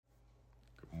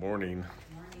Morning.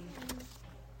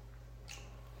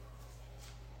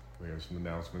 We have some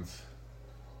announcements.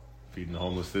 Feeding the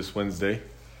homeless this Wednesday.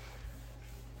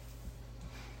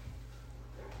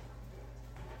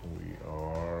 We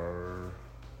are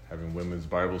having women's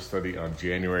Bible study on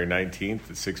January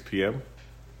 19th at 6 p.m.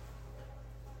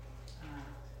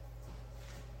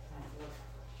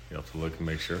 You have to look and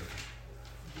make sure.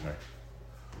 Okay.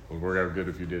 Well, it would work out good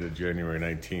if you did it January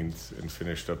 19th and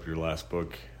finished up your last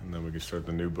book, and then we could start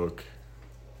the new book,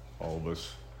 all of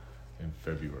us, in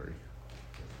February.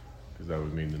 Because that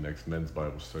would mean the next men's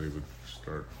Bible study would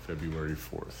start February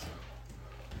 4th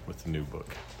with the new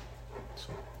book.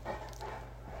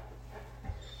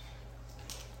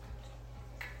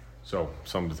 So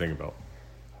something to think about.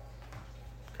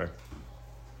 Okay.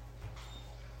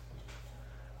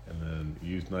 And then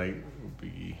youth night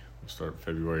will start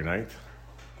February 9th.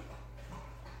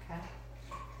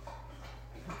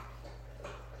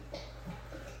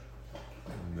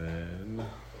 And then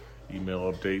email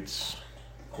updates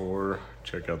or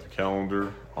check out the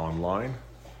calendar online.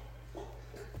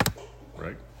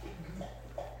 Right?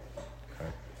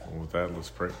 Okay. Well, with that, let's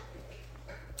pray.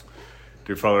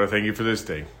 Dear Father, I thank you for this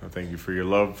day. I thank you for your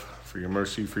love, for your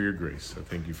mercy, for your grace. I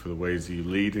thank you for the ways that you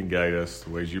lead and guide us, the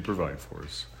ways you provide for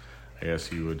us. I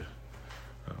ask you would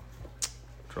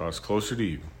draw us closer to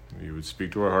you, that you would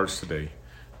speak to our hearts today,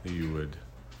 that you would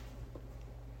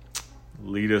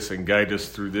lead us and guide us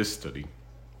through this study.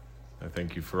 I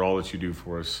thank you for all that you do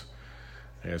for us.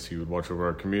 I ask you would watch over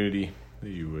our community, that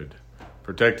you would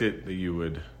protect it, that you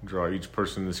would draw each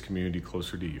person in this community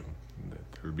closer to you, and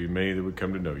that there would be many that would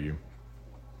come to know you.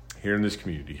 Here in this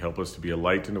community, help us to be a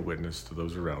light and a witness to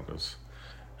those around us.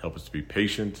 Help us to be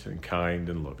patient and kind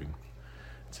and loving.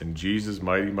 It's in Jesus'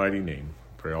 mighty, mighty name.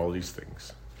 I pray all these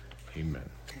things. Amen.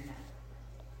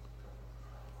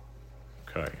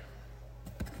 Okay.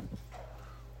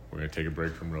 We're going to take a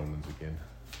break from Romans again.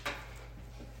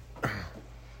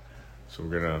 So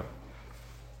we're going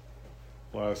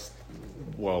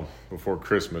to, before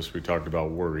Christmas, we talked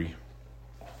about worry.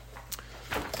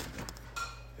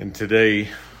 And today,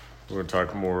 we're going to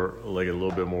talk more, like a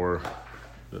little bit more,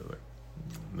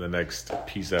 the next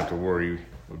piece after worry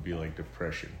would be like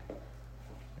depression.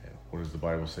 And what does the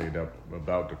Bible say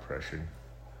about depression?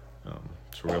 So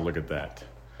we're going to look at that.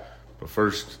 But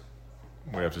first,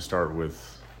 we have to start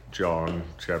with John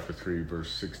chapter 3,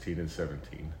 verse 16 and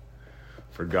 17.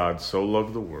 For God so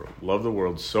loved the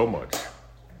world so much,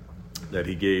 that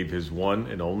he gave his one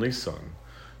and only Son,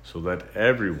 so that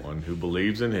everyone who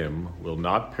believes in him will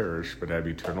not perish but have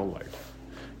eternal life.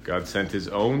 God sent his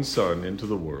own Son into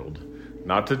the world,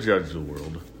 not to judge the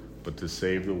world, but to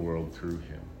save the world through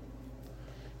him.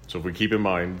 So if we keep in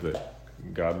mind that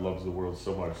God loves the world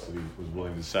so much that he was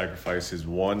willing to sacrifice his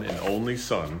one and only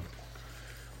Son,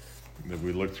 that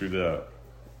we look through the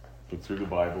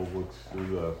Bible,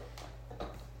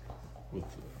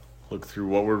 look through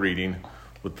what we're reading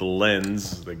with the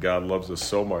lens that God loves us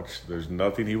so much, there's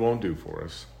nothing he won't do for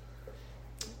us.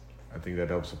 I think that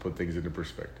helps to put things into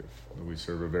perspective. We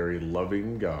serve a very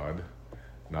loving God,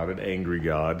 not an angry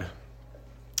God,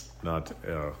 not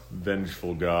a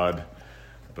vengeful God,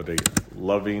 but a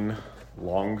loving,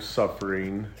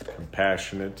 long-suffering,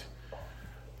 compassionate,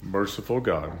 merciful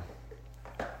God.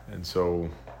 And so,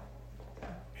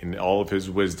 in all of his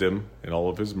wisdom and all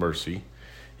of his mercy,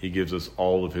 he gives us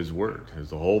all of his word,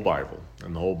 the whole Bible.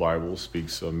 And the whole Bible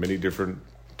speaks of many different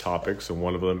topics, and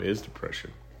one of them is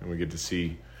depression. And we get to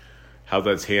see how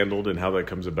that's handled and how that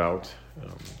comes about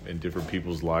in different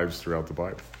people's lives throughout the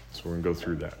Bible. So we're going to go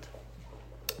through that.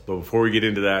 But before we get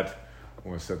into that, I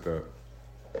want to set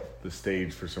the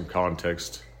stage for some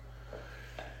context.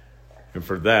 And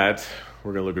for that,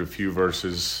 we're going to look at a few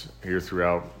verses here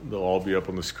throughout. They'll all be up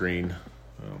on the screen.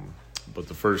 But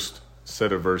the first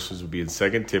set of verses would be in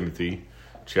 2 Timothy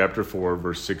chapter 4,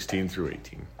 verse 16 through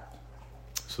 18.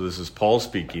 So this is Paul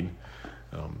speaking.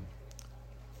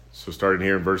 So starting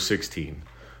here in verse 16.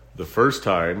 The first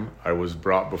time I was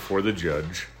brought before the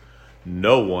judge,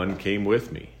 no one came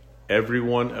with me.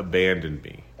 Everyone abandoned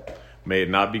me. May it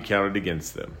not be counted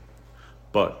against them.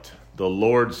 But the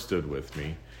Lord stood with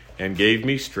me and gave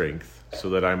me strength so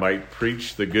that I might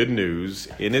preach the good news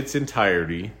in its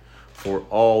entirety for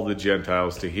all the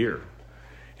Gentiles to hear.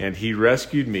 And he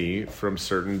rescued me from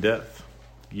certain death.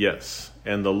 Yes,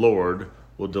 and the Lord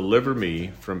will deliver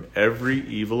me from every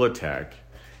evil attack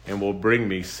and will bring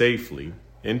me safely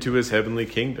into his heavenly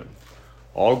kingdom.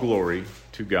 All glory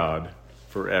to God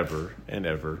forever and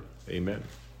ever. Amen.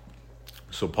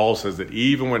 So Paul says that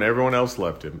even when everyone else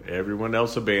left him, everyone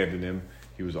else abandoned him,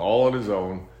 he was all on his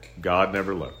own, God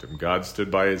never left him. God stood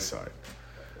by his side.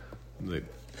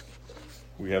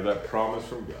 we have that promise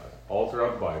from God all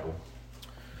throughout the Bible.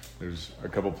 There's a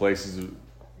couple places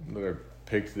that are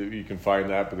picked that you can find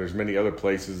that, but there's many other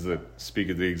places that speak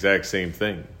of the exact same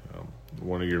thing.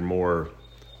 One of your more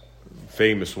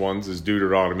famous ones is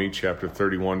Deuteronomy chapter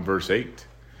 31, verse 8.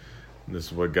 And this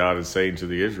is what God is saying to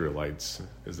the Israelites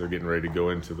as they're getting ready to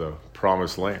go into the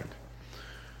promised land.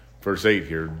 Verse 8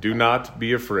 here, do not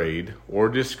be afraid or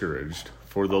discouraged,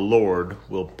 for the Lord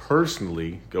will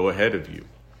personally go ahead of you.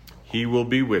 He will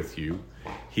be with you.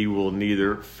 He will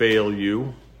neither fail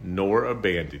you nor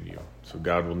abandon you. So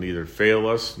God will neither fail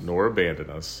us nor abandon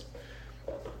us.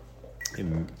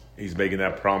 And he's making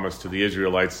that promise to the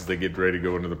Israelites as they get ready to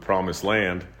go into the promised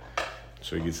land.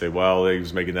 So you could say, well, he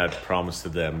was making that promise to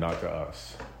them, not to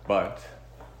us. But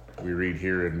we read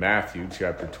here in Matthew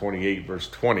chapter 28, verse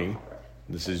 20,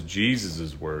 this is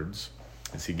Jesus' words,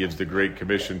 as he gives the Great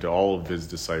Commission to all of his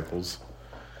disciples.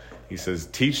 He says,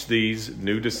 teach these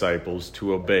new disciples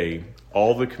to obey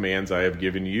all the commands I have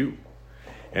given you.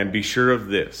 And be sure of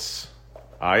this,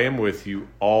 I am with you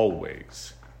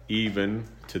always, even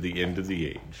to the end of the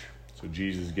age. So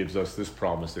Jesus gives us this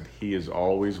promise that he is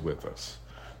always with us.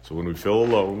 So when we feel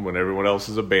alone, when everyone else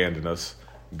has abandoned us,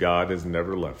 God has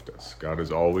never left us. God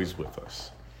is always with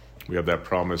us. We have that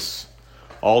promise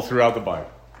all throughout the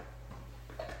Bible.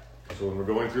 So when we're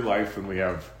going through life and we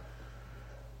have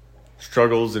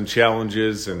struggles and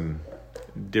challenges and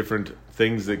different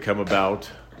things that come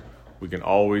about, we can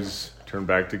always turn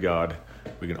back to God.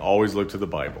 We can always look to the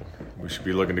Bible. We should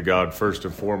be looking to God first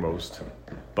and foremost,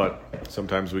 but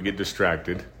sometimes we get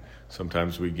distracted.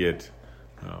 Sometimes we get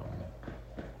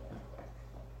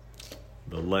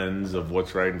the lens of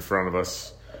what's right in front of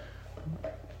us.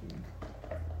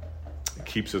 It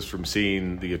keeps us from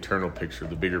seeing the eternal picture,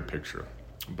 the bigger picture.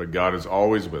 But God is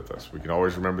always with us. We can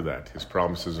always remember that. His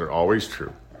promises are always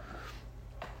true.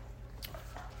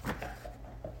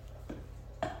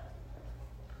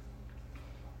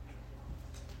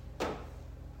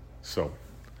 So,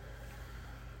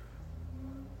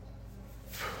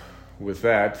 with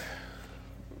that,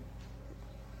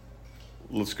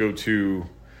 let's go to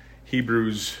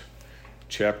Hebrews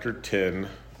chapter 10,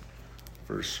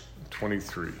 verse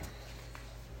 23.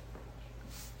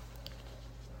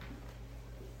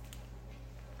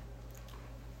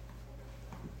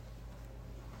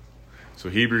 So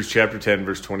Hebrews chapter 10,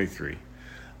 verse 23.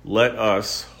 Let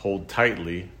us hold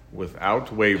tightly,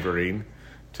 without wavering,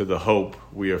 to the hope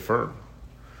we affirm.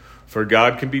 For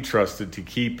God can be trusted to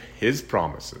keep his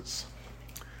promises.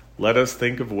 Let us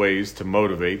think of ways to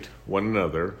motivate one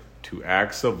another to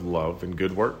acts of love and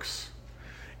good works.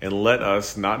 And let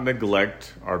us not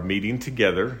neglect our meeting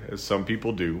together, as some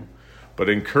people do, but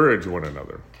encourage one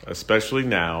another, especially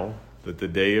now that the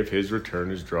day of his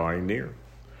return is drawing near.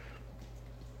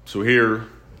 So here,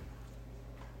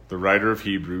 the writer of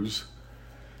Hebrews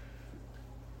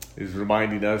is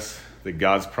reminding us that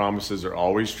God's promises are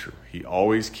always true. He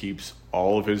always keeps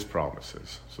all of his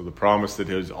promises. So the promise that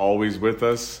he is always with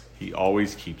us, he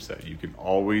always keeps that. You can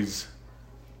always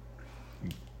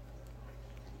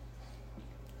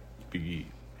be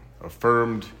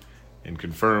affirmed and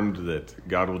confirmed that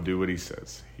God will do what he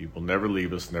says. He will never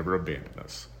leave us, never abandon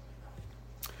us.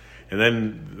 And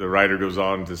then the writer goes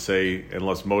on to say, and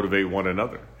let's motivate one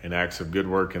another in acts of good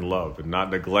work and love, and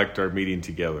not neglect our meeting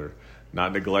together,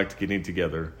 not neglect getting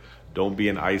together. Don't be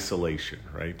in isolation,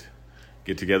 right?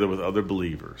 Get together with other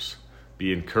believers.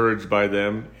 Be encouraged by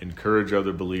them. Encourage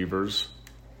other believers.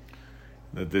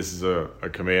 That this is a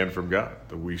command from God,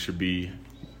 that we should be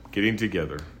getting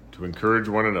together to encourage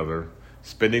one another,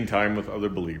 spending time with other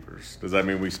believers. Does that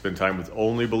mean we spend time with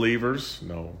only believers?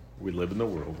 No. We live in the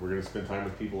world. We're going to spend time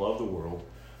with people of the world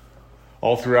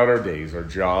all throughout our days, our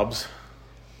jobs,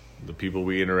 the people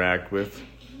we interact with.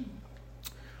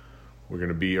 We're going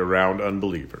to be around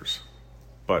unbelievers.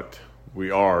 But we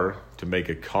are to make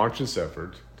a conscious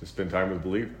effort to spend time with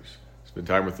believers. Spend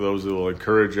time with those that will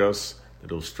encourage us,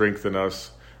 that will strengthen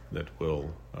us, that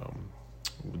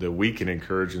we can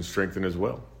encourage and strengthen as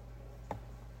well.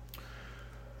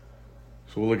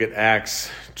 So we'll look at Acts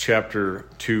chapter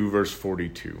 2, verse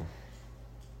 42.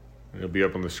 It'll be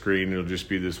up on the screen. It'll just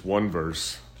be this one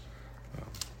verse.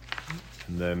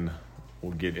 And then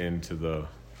we'll get into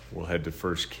we'll head to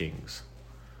 1 Kings.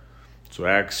 So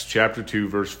Acts chapter 2,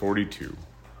 verse 42.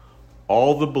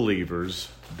 All the believers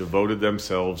devoted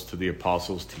themselves to the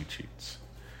apostles' teachings,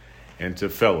 and to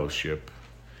fellowship,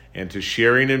 and to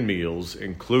sharing in meals,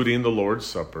 including the Lord's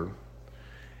Supper,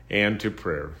 and to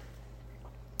prayer.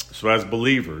 So as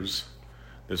believers,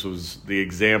 this was the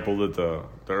example that the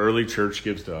early church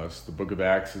gives to us. The book of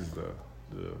Acts is the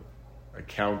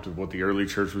account of what the early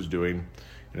church was doing.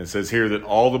 And it says here that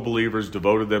all the believers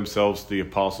devoted themselves to the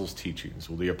apostles' teachings.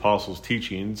 Well, the apostles'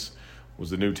 teachings was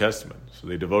the New Testament. So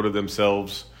they devoted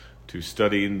themselves to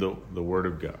studying the Word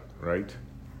of God, right?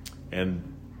 And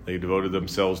they devoted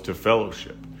themselves to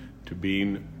fellowship, to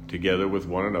being together with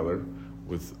one another,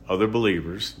 with other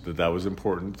believers, that was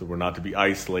important, that we're not to be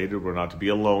isolated, we're not to be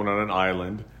alone on an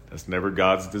island. That's never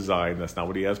God's design. That's not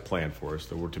what he has planned for us,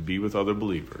 that we're to be with other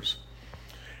believers.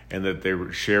 And that they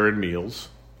were sharing meals,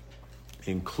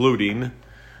 including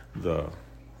the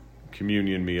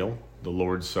communion meal, the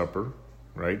Lord's Supper,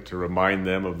 right? To remind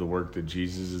them of the work that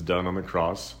Jesus has done on the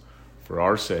cross for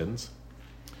our sins.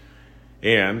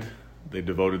 And they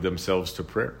devoted themselves to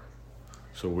prayer.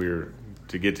 So we're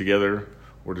to get together,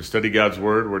 we're to study God's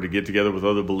Word, we're to get together with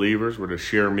other believers, we're to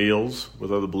share meals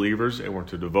with other believers, and we're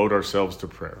to devote ourselves to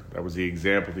prayer. That was the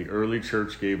example the early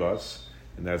church gave us,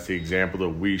 and that's the example that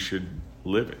we should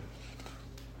live in.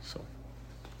 So,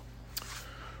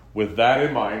 with that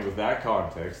in mind, with that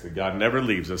context, that God never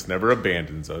leaves us, never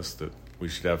abandons us, that we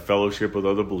should have fellowship with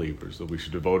other believers, that we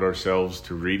should devote ourselves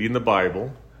to reading the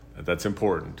Bible, that's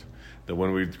important. That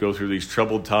when we go through these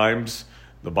troubled times,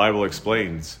 the Bible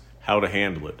explains how to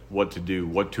handle it, what to do,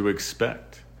 what to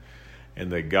expect,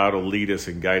 and that God will lead us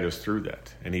and guide us through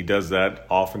that. And he does that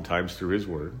oftentimes through his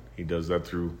Word. He does that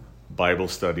through Bible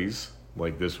studies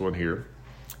like this one here.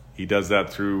 He does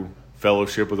that through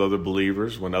fellowship with other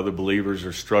believers. When other believers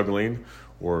are struggling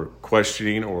or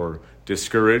questioning or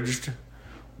discouraged,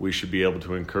 we should be able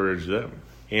to encourage them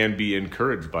and be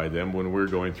encouraged by them when we're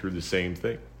going through the same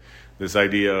thing. This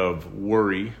idea of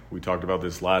worry, we talked about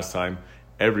this last time.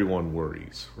 Everyone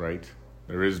worries, right?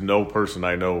 There is no person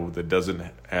I know that doesn't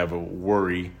have a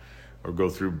worry or go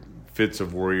through fits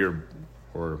of worry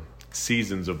or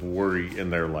seasons of worry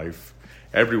in their life.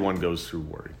 Everyone goes through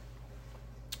worry.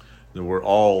 And we're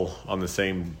all on the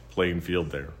same playing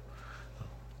field there.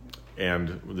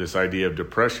 And this idea of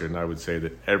depression, I would say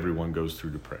that everyone goes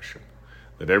through depression.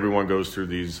 That everyone goes through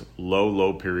these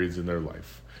low periods in their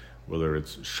life, whether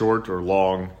it's short or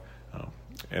long.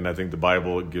 And I think the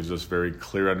Bible gives us very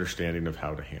clear understanding of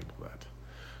how to handle that.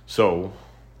 So,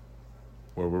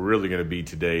 where we're really going to be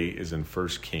today is in 1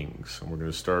 Kings. And we're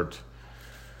going to start,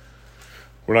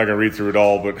 we're not going to read through it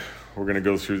all, but we're going to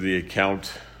go through the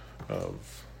account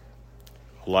of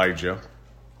Elijah.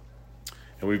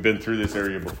 And we've been through this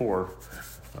area before.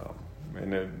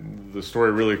 The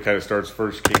story really kind of starts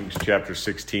 1 Kings chapter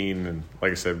 16. And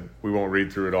like I said, we won't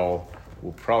read through it all.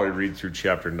 We'll probably read through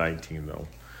chapter 19, though.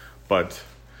 But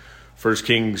 1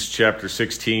 Kings chapter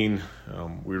 16,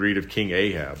 we read of King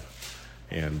Ahab.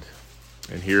 And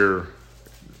here,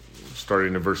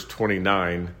 starting in verse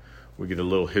 29, we get a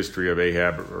little history of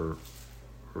Ahab or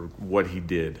what he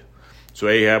did. So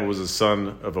Ahab was a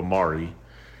son of Amari,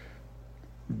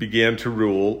 began to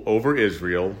rule over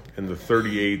Israel in the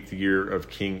 38th year of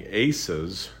King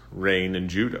Asa's reign in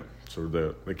Judah. So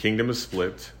the kingdom is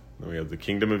split. We have the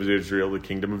kingdom of Israel, the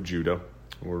kingdom of Judah.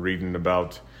 We're reading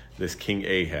about this King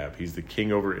Ahab. He's the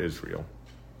king over Israel.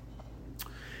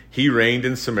 He reigned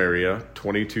in Samaria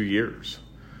 22 years.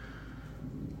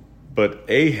 But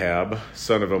Ahab,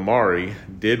 son of Amari,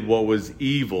 did what was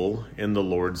evil in the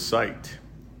Lord's sight,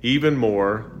 even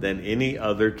more than any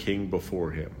other king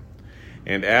before him.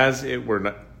 And as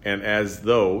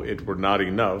though it were not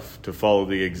enough to follow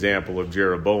the example of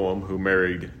Jeroboam, who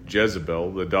married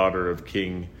Jezebel, the daughter of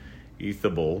King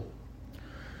Ethabel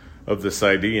of the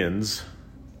Sidonians,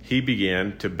 he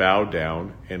began to bow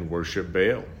down and worship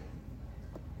Baal.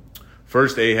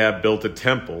 First, Ahab built a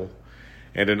temple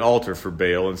and an altar for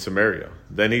Baal in Samaria.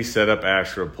 Then he set up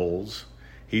Asherah poles.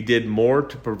 He did more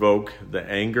to provoke the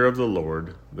anger of the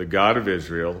Lord, the God of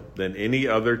Israel, than any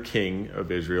other king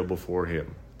of Israel before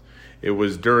him. It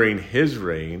was during his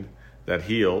reign that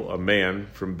Hiel, a man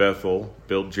from Bethel,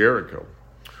 built Jericho.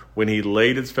 When he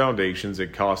laid its foundations,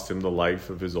 it cost him the life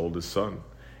of his oldest son,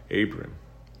 Abram.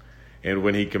 And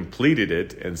when he completed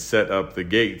it and set up the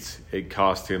gates, it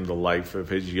cost him the life of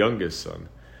his youngest son,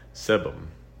 Sebam.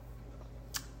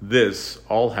 This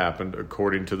all happened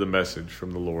according to the message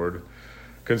from the Lord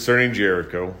concerning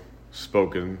Jericho,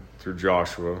 spoken through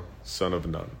Joshua, son of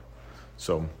Nun.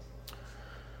 So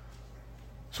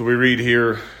we read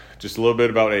here just a little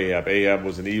bit about Ahab. Ahab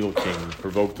was an evil king,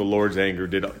 provoked the Lord's anger,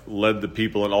 led the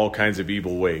people in all kinds of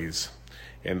evil ways.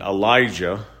 And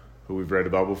Elijah, who we've read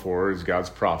about before, is God's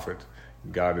prophet.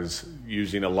 God is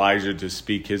using Elijah to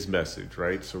speak his message,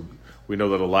 right? So we know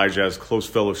that Elijah has close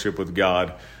fellowship with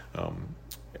God.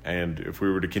 And if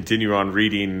we were to continue on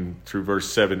reading through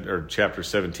verse 7 or chapter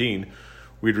 17,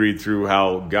 we'd read through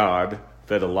how God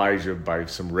fed Elijah by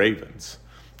some ravens.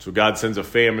 So God sends a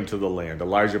famine to the land.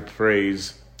 Elijah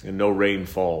prays and no rain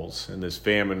falls, and this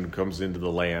famine comes into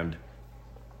the land.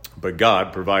 But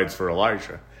God provides for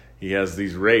Elijah. He has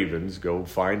these ravens go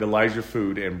find Elijah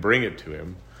food and bring it to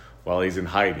him while he's in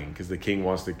hiding, because the king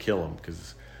wants to kill him,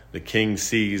 because the king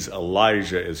sees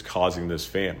Elijah as causing this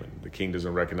famine. The king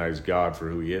doesn't recognize God for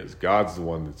who he is. God's the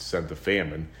one that sent the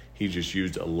famine. He just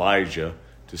used Elijah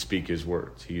to speak his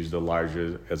words. He used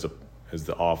Elijah as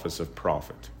the office of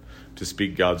prophet to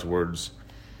speak God's words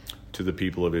to the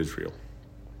people of Israel.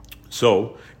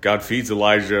 So God feeds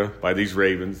Elijah by these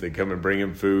ravens. They come and bring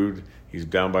him food. He's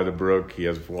down by the brook. He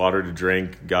has water to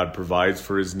drink. God provides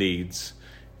for his needs.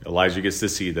 Elijah gets to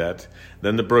see that.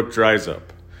 Then the brook dries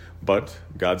up. But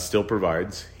God still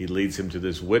provides. He leads him to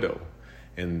this widow.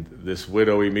 And this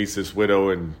widow, he meets this widow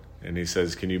and he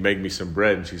says, "Can you make me some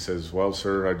bread?" And she says, "Well,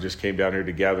 sir, I just came down here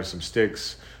to gather some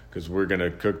sticks because we're going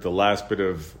to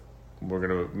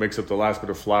mix up the last bit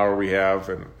of flour we have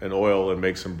and oil and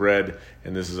make some bread.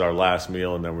 And this is our last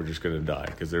meal. And then we're just going to die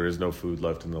because there is no food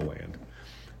left in the land."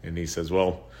 And he says,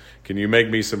 "Well, can you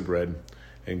make me some bread?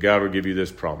 And God will give you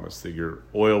this promise that your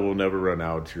oil will never run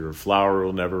out, your flour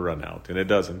will never run out." And it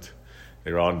doesn't.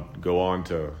 They go on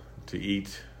to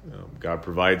eat. God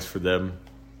provides for them.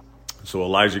 So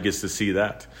Elijah gets to see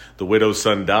that. The widow's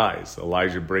son dies.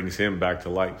 Elijah brings him back to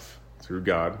life through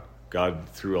God. God,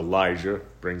 through Elijah,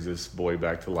 brings this boy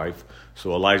back to life.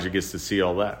 So Elijah gets to see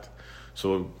all that.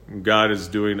 So God is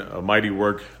doing a mighty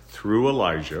work through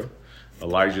Elijah.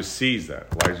 Elijah sees that.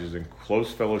 Elijah's in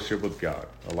close fellowship with God.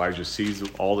 Elijah sees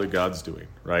all that God's doing,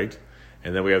 right?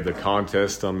 And then we have the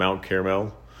contest on Mount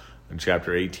Carmel in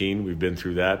chapter 18. We've been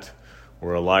through that,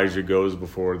 where Elijah goes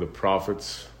before the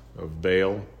prophets of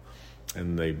Baal,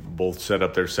 and they both set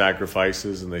up their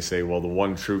sacrifices, and they say, well, the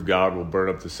one true God will burn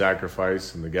up the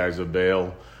sacrifice, and the guys of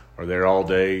Baal are there all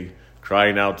day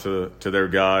crying out to their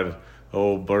God,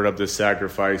 "Oh, burn up this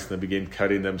sacrifice," and they begin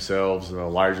cutting themselves, and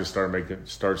Elijah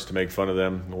starts to make fun of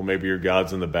them. Well, maybe your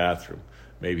God's in the bathroom.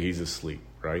 Maybe he's asleep,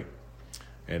 right?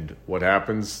 And what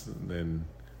happens? Then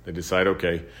they decide,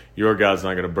 okay, your God's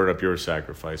not going to burn up your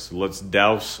sacrifice. So let's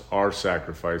douse our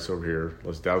sacrifice over here.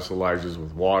 Let's douse Elijah's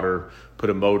with water, put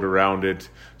a moat around it,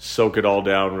 soak it all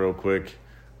down real quick,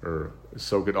 or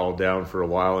soak it all down for a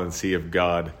while and see if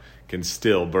God can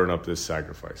still burn up this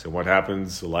sacrifice. And what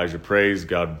happens? Elijah prays,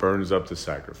 God burns up the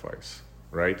sacrifice,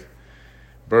 right?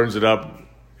 Burns it up,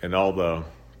 and all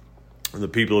the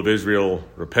people of Israel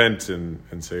repent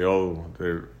and say, oh,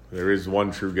 there is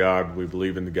one true God. We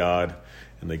believe in the God.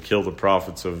 And they kill the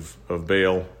prophets of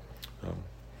Baal.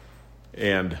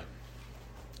 And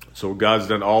so God's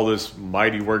done all this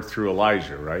mighty work through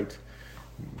Elijah, right?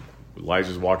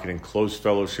 Elijah's walking in close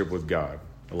fellowship with God.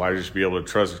 Elijah should be able to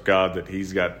trust God that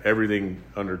he's got everything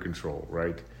under control,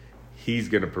 right? He's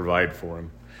going to provide for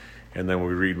him. And then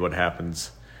we read what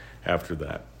happens after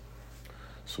that.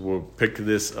 So we'll pick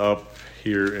this up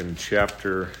here in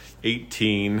chapter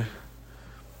 18.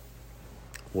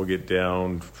 We'll get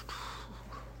down.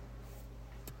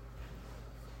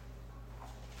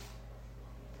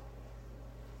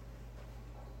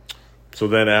 So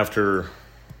then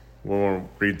we won't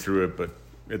read through it, but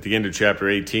at the end of chapter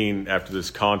 18, after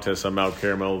this contest on Mount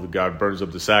Carmel, God burns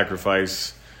up the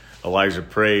sacrifice, Elijah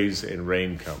prays, and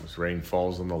rain comes. Rain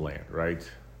falls on the land,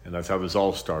 right? And that's how this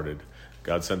all started.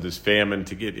 God sent this famine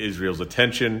to get Israel's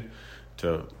attention,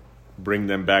 to bring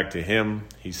them back to him.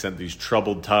 He sent these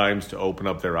troubled times to open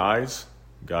up their eyes.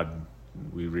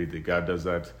 We read that God does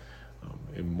that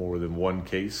in more than one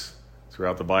case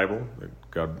throughout the Bible. That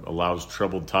God allows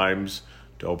troubled times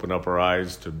to open up our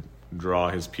eyes, to draw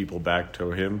his people back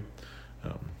to him.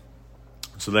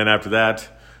 So then after that,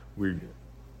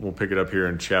 we'll pick it up here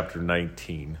in chapter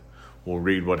 19. We'll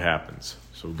read what happens.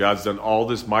 So God's done all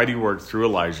this mighty work through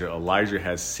Elijah. Elijah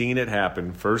has seen it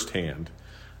happen firsthand.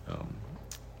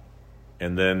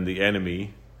 And then the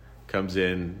enemy comes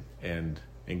in and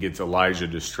gets Elijah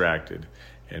distracted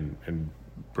and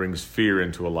brings fear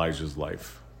into Elijah's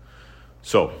life.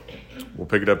 So we'll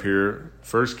pick it up here,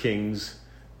 1 Kings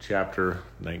chapter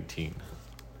 19.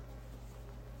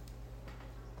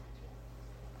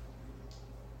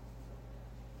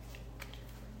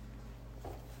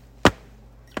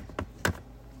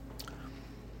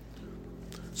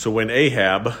 So when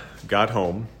Ahab got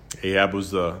home, Ahab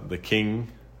was the king,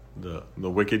 the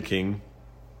wicked king.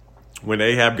 When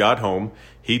Ahab got home,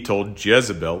 he told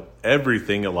Jezebel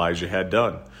everything Elijah had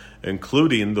done,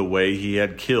 including the way he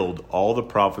had killed all the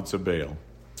prophets of Baal.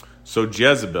 So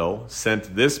Jezebel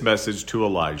sent this message to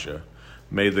Elijah: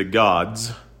 "May the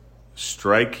gods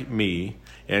strike me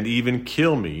and even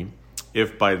kill me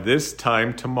if by this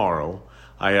time tomorrow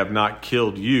I have not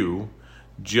killed you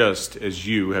just as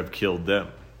you have killed them."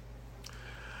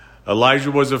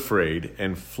 Elijah was afraid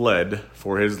and fled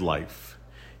for his life.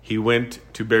 He went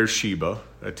to Beersheba,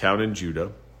 a town in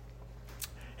Judah,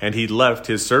 and he left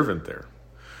his servant there.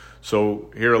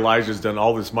 So here Elijah's done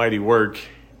all this mighty work,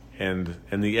 and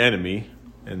the enemy,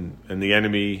 and the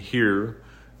enemy here,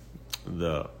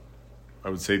 I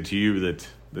would say to you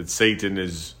that Satan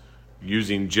is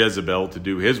using Jezebel to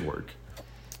do his work,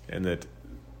 and that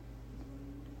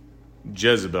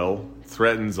Jezebel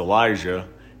threatens Elijah,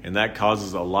 and that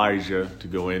causes Elijah to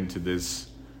go into this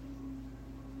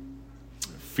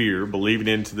fear, believing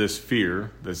into this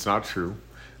fear that's not true,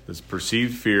 this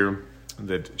perceived fear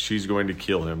that she's going to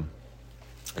kill him.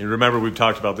 And remember, we've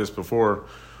talked about this before.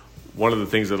 One of the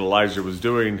things that Elijah was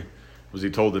doing was he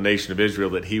told the nation of Israel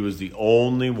that he was the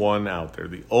only one out there,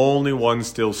 the only one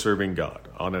still serving God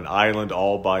on an island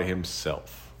all by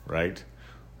himself, right?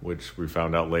 Which we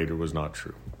found out later was not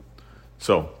true.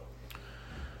 So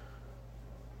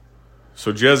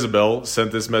Jezebel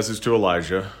sent this message to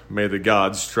Elijah: "May the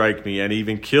gods strike me and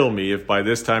even kill me if by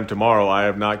this time tomorrow I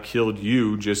have not killed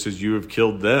you just as you have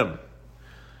killed them."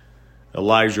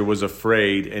 Elijah was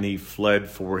afraid and he fled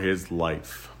for his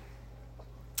life.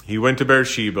 He went to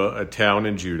Beersheba, a town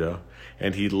in Judah,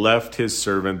 and he left his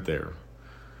servant there.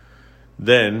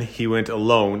 Then he went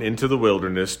alone into the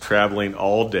wilderness, traveling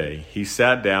all day. He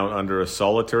sat down under a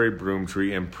solitary broom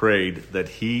tree and prayed that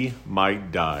he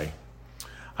might die.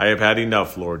 "I have had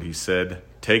enough, Lord," he said.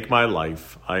 "Take my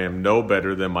life. I am no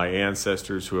better than my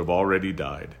ancestors who have already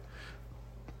died."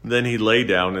 Then he lay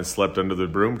down and slept under the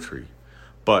broom tree.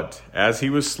 But as he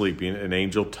was sleeping, an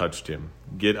angel touched him.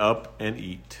 "Get up and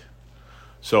eat."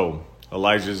 So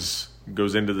Elijah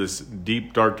goes into this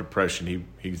deep, dark depression.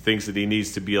 He thinks that he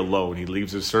needs to be alone. He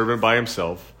leaves his servant by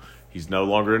himself. He's no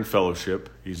longer in fellowship.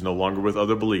 He's no longer with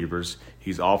other believers.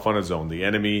 He's off on his own. The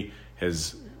enemy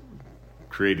has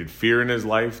created fear in his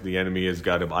life. The enemy has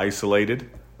got him isolated,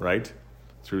 right?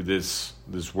 Through this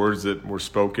words that were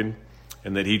spoken,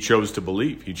 and that he chose to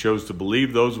believe. He chose to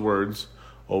believe those words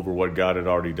over what God had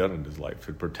already done in his life.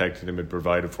 It protected him, it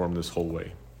provided for him this whole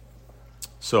way.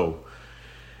 So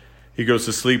he goes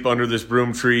to sleep under this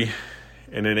broom tree,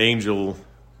 and an angel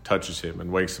touches him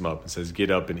and wakes him up and says,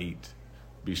 "Get up and eat.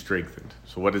 Be strengthened."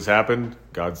 So what has happened?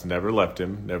 God's never left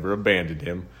him, never abandoned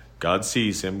him. God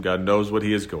sees him. God knows what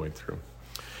he is going through.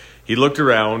 He looked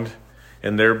around,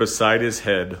 and there beside his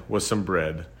head was some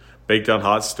bread, baked on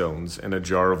hot stones, and a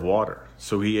jar of water.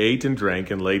 So he ate and drank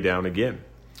and lay down again.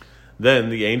 Then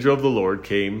the angel of the Lord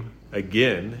came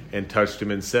again and touched him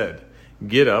and said,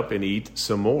 "Get up and eat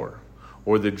some more,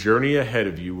 or the journey ahead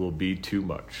of you will be too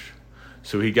much."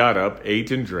 So he got up,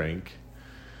 ate and drank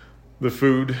the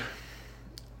food,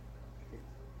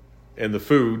 and the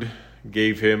food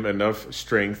gave him enough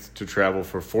strength to travel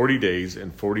for 40 days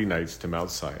and 40 nights to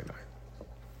Mount Sinai,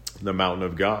 the mountain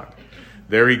of God.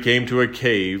 There he came to a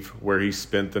cave where he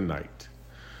spent the night.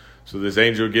 So this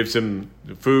angel gives him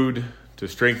the food to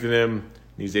strengthen him, and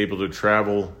he's able to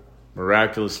travel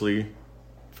miraculously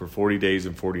for 40 days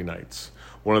and 40 nights.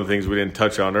 One of the things we didn't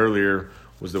touch on earlier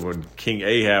was that when King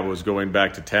Ahab was going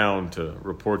back to town to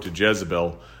report to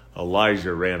Jezebel,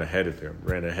 Elijah ran ahead of him,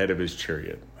 ran ahead of his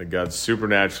chariot. And God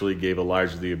supernaturally gave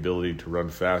Elijah the ability to run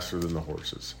faster than the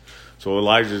horses. So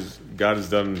God has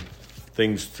done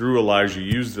things through Elijah,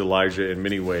 used Elijah in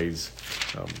many ways,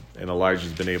 and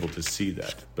Elijah's been able to see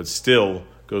that, but still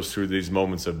goes through these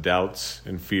moments of doubts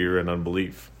and fear and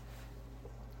unbelief.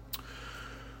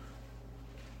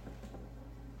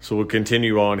 So we'll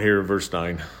continue on here, verse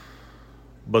 9.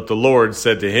 But the Lord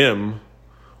said to him,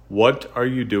 "What are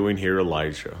you doing here,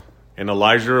 Elijah?" And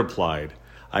Elijah replied,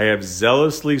 "I have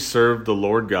zealously served the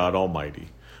Lord God Almighty,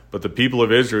 but the people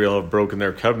of Israel have broken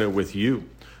their covenant with you,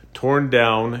 torn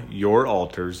down your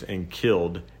altars, and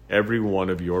killed every one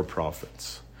of your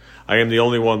prophets. I am the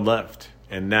only one left,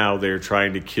 and now they are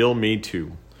trying to kill me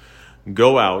too.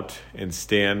 Go out and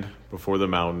stand before the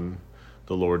mountain,"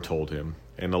 the Lord told him.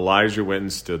 And Elijah went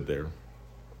and stood there.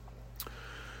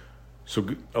 So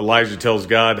Elijah tells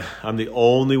God, "I'm the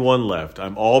only one left.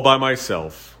 I'm all by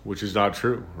myself," which is not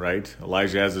true, right?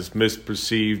 Elijah has this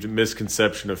misperceived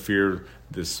misconception of fear,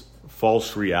 this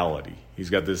false reality. He's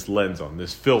got this lens on,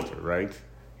 this filter, right?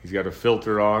 He's got a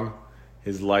filter on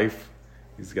his life.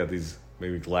 He's got these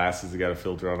maybe glasses that got a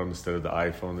filter on them instead of the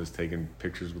iPhone that's taking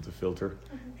pictures with the filter.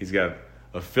 Mm-hmm. He's got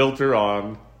a filter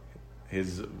on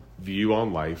his view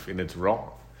on life, and it's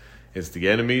wrong. It's the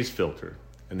enemy's filter.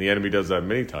 And the enemy does that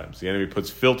many times. The enemy puts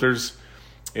filters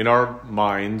in our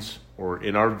minds or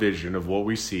in our vision of what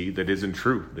we see that isn't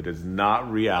true, that is not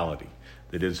reality,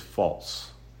 that is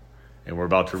false. And we're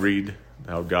about to read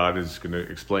how God is going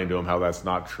to explain to him how that's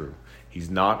not true. He's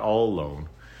not all alone,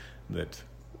 that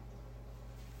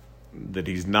that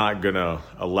he's not going to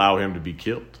allow him to be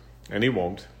killed. And he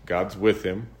won't. God's with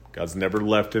him. God's never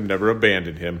left him, never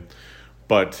abandoned him.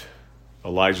 But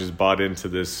Elijah's bought into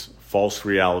this false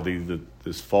reality,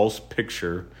 this false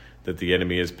picture that the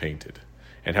enemy has painted.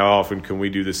 And how often can we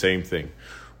do the same thing?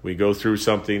 We go through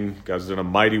something, God's done a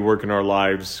mighty work in our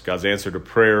lives, God's answered a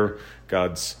prayer,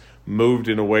 God's moved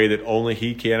in a way that only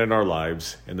he can in our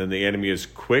lives, and then the enemy is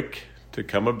quick to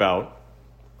come about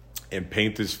and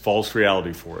paint this false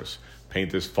reality for us,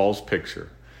 paint this false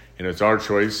picture. And it's our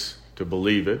choice to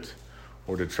believe it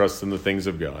or to trust in the things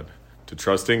of God, to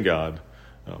trust in God,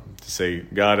 to say,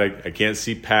 God, I can't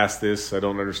see past this. I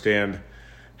don't understand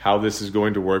how this is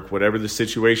going to work, whatever the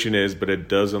situation is, but it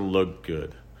doesn't look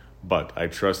good. But I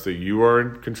trust that you are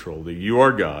in control, that you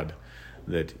are God,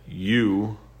 that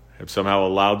you have somehow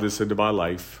allowed this into my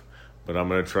life, but I'm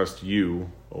going to trust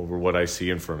you over what I see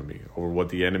in front of me, over what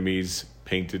the enemy's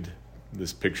painted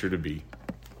this picture to be.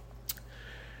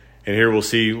 And here we'll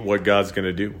see what God's going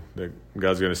to do. That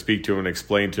God's going to speak to him and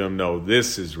explain to him, no,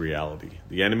 this is reality.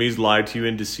 The enemy's lied to you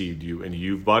and deceived you, and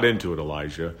you've bought into it,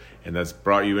 Elijah, and that's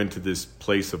brought you into this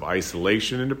place of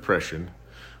isolation and depression.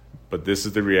 But this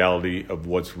is the reality of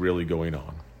what's really going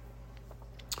on.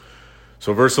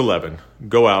 So verse 11,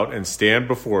 go out and stand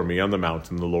before me on the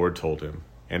mountain, the Lord told him.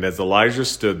 And as Elijah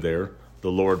stood there,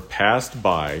 the Lord passed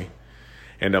by,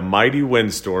 and a mighty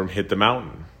windstorm hit the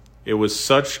mountain. It was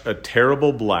such a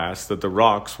terrible blast that the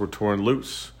rocks were torn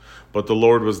loose, but the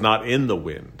Lord was not in the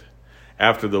wind.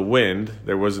 After the wind,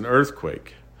 there was an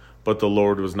earthquake, but the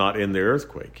Lord was not in the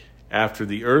earthquake. After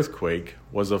the earthquake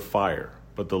was a fire,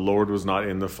 but the Lord was not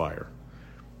in the fire.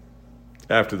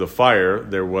 After the fire,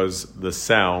 there was the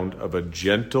sound of a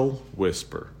gentle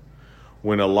whisper.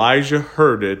 When Elijah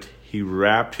heard it, he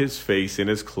wrapped his face in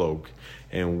his cloak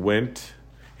and went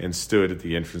and stood at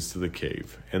the entrance to the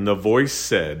cave. And the voice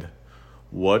said,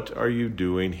 what are you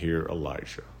doing here,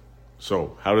 Elijah?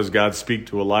 So, how does God speak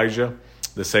to Elijah?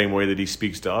 The same way that he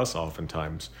speaks to us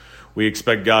oftentimes. We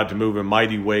expect God to move in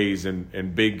mighty ways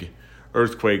and big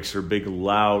earthquakes or big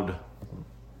loud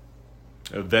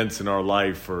events in our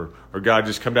life, or God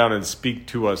just come down and speak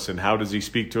to us. And how does he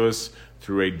speak to us?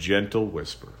 Through a gentle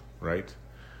whisper, right?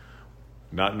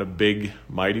 Not in a big,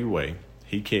 mighty way.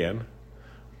 He can,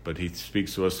 but he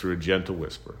speaks to us through a gentle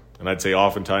whisper. And I'd say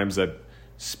oftentimes that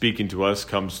speaking to us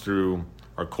comes through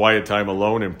our quiet time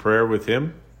alone in prayer with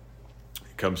him.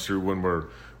 It comes through when we're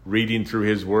reading through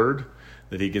his word,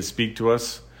 that he can speak to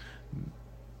us.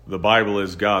 The Bible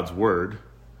is God's word,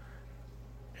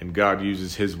 and God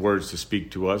uses his words to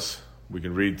speak to us. We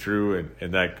can read through,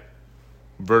 and that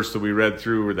verse that we read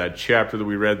through, or that chapter that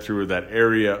we read through, or that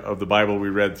area of the Bible we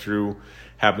read through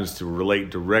happens to relate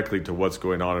directly to what's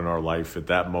going on in our life at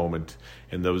that moment,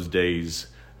 in those days,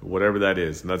 whatever that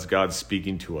is. And that's God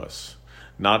speaking to us,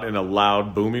 not in a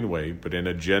loud, booming way, but in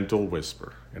a gentle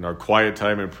whisper. In our quiet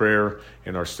time in prayer,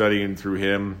 in our studying through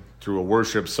him, through a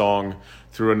worship song,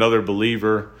 through another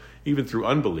believer, even through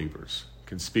unbelievers,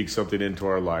 can speak something into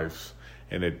our lives,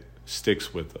 and it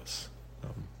sticks with us.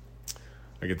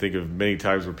 I can think of many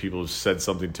times where people have said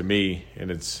something to me, and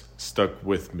it's stuck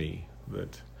with me.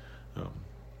 That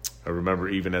I remember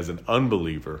even as an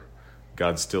unbeliever,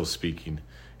 God's still speaking.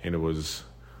 And it was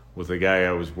with a guy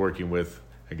I was working with,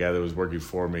 a guy that was working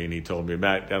for me, and he told me,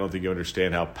 Matt, I don't think you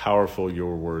understand how powerful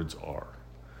your words are.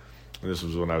 And this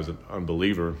was when I was an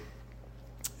unbeliever,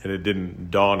 and it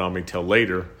didn't dawn on me till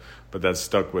later, but that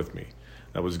stuck with me.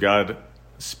 That was God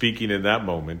speaking in that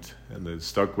moment, and it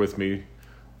stuck with me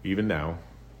even now,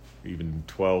 even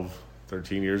 12,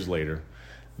 13 years later,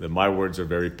 that my words are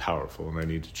very powerful, and I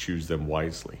need to choose them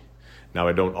wisely. Now,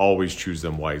 I don't always choose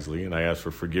them wisely, and I ask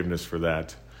for forgiveness for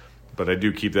that, but I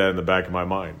do keep that in the back of my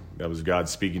mind. That was God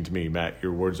speaking to me. Matt,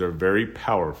 your words are very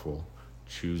powerful.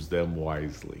 Choose them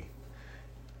wisely.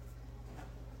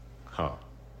 Huh.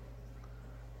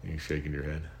 You're shaking your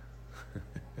head.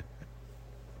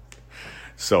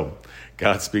 So,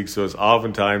 God speaks to us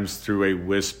oftentimes through a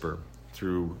whisper,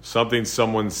 through something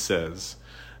someone says,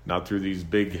 not through these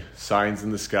big signs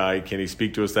in the sky. Can he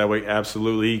speak to us that way?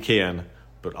 Absolutely he can,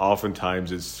 but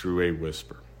oftentimes it's through a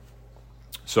whisper.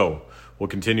 So, we'll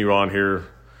continue on here,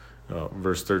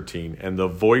 verse 13. And the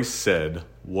voice said,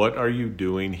 what are you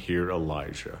doing here,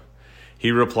 Elijah?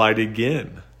 He replied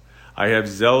again, I have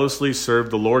zealously served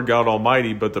the Lord God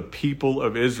Almighty, but the people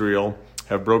of Israel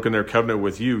have broken their covenant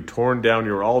with you, torn down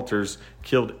your altars,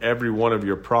 killed every one of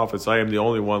your prophets. I am the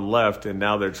only one left, and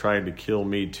now they're trying to kill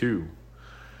me too.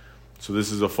 So this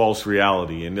is a false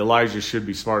reality, and Elijah should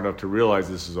be smart enough to realize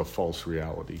this is a false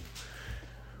reality.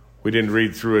 We didn't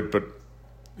read through it, but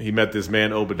he met this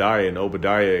man Obadiah, and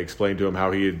Obadiah explained to him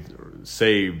how he had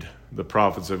saved the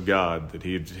prophets of God, that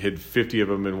he had hid 50 of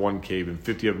them in one cave and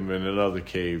 50 of them in another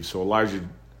cave. So Elijah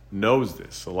knows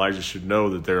this. Elijah should know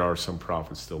that there are some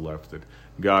prophets still left, that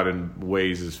God in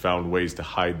ways has found ways to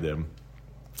hide them,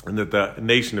 and that the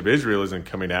nation of Israel isn't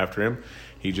coming after him.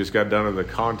 He just got done with the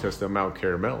contest at Mount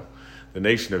Carmel. The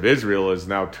nation of Israel has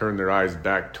now turned their eyes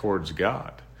back towards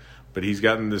God. But he's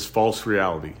gotten this false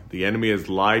reality. The enemy has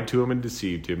lied to him and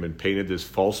deceived him and painted this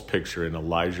false picture, and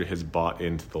Elijah has bought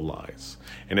into the lies.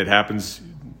 And it happens,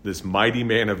 this mighty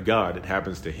man of God, it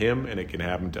happens to him and it can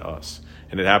happen to us.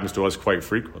 And it happens to us quite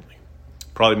frequently.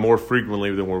 Probably more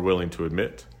frequently than we're willing to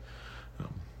admit.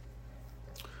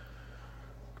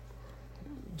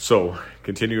 So,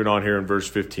 continuing on here in verse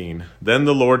 15. Then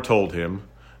the Lord told him,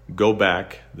 "Go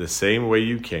back the same way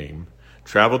you came.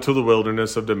 Travel to the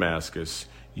wilderness of Damascus.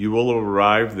 You will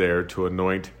arrive there to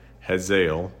anoint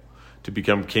Hazael to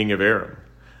become king of Aram.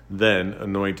 Then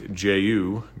anoint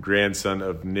Jehu, grandson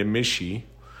of Nimshi,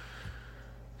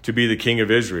 to be the king of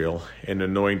Israel, and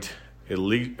anoint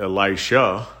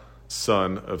Elisha,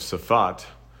 son of Shaphat,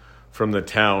 from the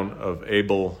town of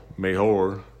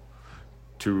Abel-Mahor,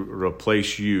 to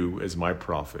replace you as my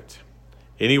prophet.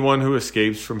 Anyone who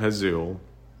escapes from Hazael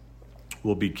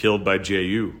will be killed by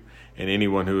Jehu, and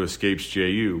anyone who escapes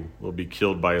Jehu will be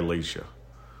killed by Elisha.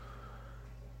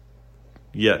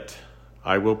 Yet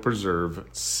I will preserve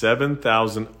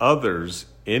 7,000 others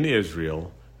in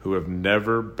Israel who have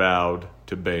never bowed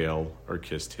to Baal or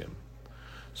kissed him."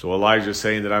 So Elijah's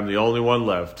saying that I'm the only one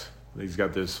left. He's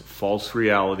got this false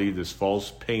reality, this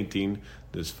false painting,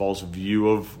 this false view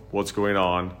of what's going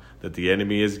on that the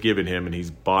enemy has given him, and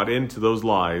he's bought into those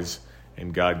lies,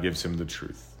 and God gives him the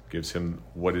truth, gives him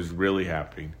what is really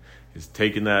happening. He's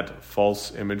taken that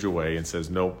false image away and says,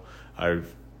 nope,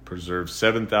 I've preserved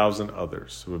 7,000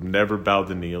 others who have never bowed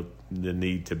the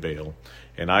knee to Baal,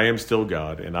 and I am still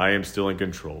God, and I am still in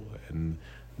control, and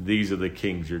these are the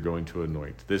kings you're going to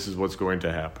anoint. This is what's going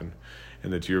to happen,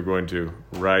 and that you're going to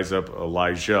rise up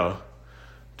Elijah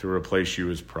to replace you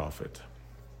as prophet.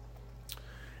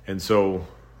 And so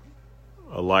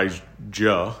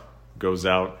Elijah goes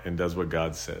out and does what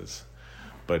God says.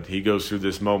 But he goes through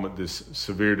this moment, this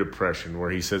severe depression,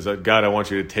 where he says, God, I want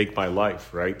you to take my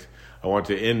life, right? I want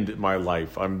to end my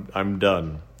life. I'm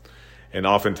done. And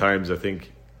oftentimes I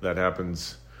think that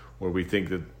happens where we think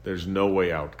that there's no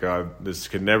way out. God, this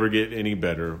can never get any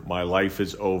better. My life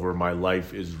is over. My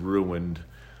life is ruined.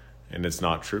 And it's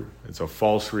not true. It's a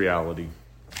false reality.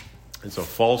 It's a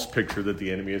false picture that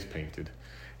the enemy has painted,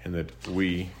 and that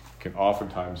we can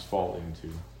oftentimes fall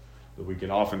into, that we can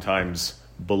oftentimes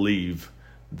believe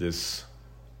this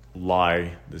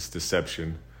lie, this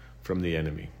deception from the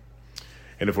enemy.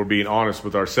 And if we're being honest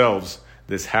with ourselves,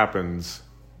 this happens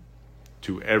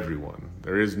to everyone.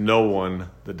 There is no one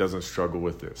that doesn't struggle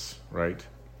with this, right?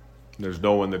 There's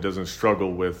no one that doesn't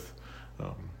struggle with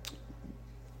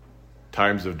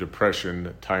times of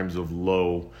depression, times of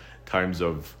low, times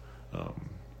of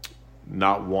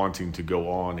not wanting to go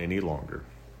on any longer.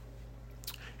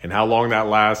 And how long that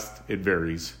lasts, it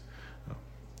varies.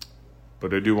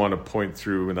 But I do want to point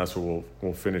through, and that's what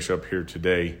we'll finish up here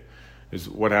today, is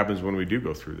what happens when we do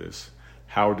go through this.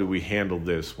 How do we handle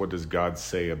this? What does God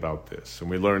say about this? And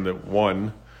we learned that,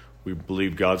 one, we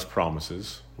believe God's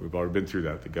promises. We've already been through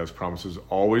that God's promises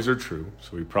always are true.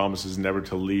 So he promises never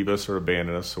to leave us or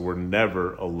abandon us, so we're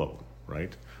never alone,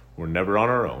 right? We're never on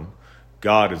our own.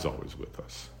 God is always with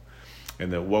us.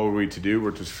 And that what are we to do?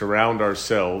 We're to surround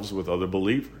ourselves with other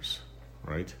believers,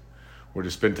 right? We're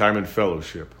to spend time in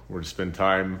fellowship. We're to spend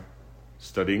time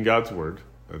studying God's word.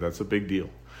 That's a big deal.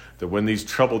 That when these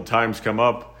troubled times come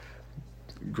up,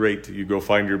 great, you go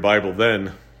find your Bible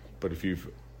then. But if you've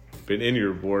been in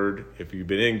your word, if you've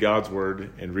been in God's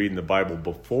word and reading the Bible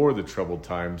before the troubled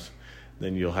times,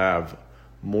 then you'll have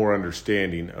more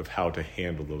understanding of how to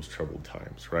handle those troubled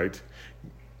times, right?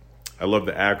 I love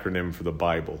the acronym for the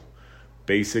Bible.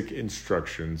 Basic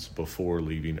instructions before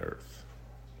leaving earth.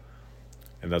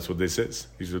 And that's what this is.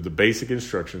 These are the basic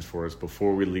instructions for us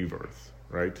before we leave earth,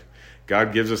 right?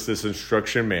 God gives us this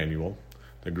instruction manual,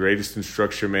 the greatest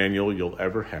instruction manual you'll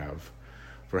ever have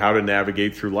for how to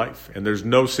navigate through life. And there's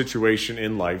no situation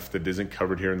in life that isn't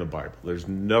covered here in the Bible. There's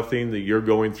nothing that you're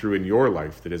going through in your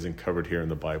life that isn't covered here in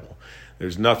the Bible.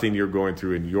 There's nothing you're going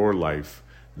through in your life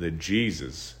that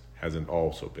Jesus hasn't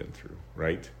also been through,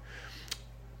 right?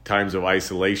 Times of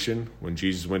isolation, when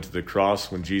Jesus went to the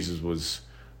cross, when Jesus was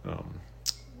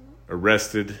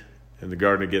arrested in the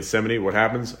Garden of Gethsemane, what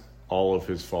happens? All of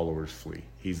his followers flee.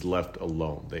 He's left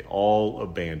alone. They all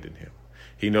abandon him.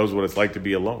 He knows what it's like to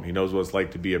be alone. He knows what it's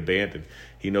like to be abandoned.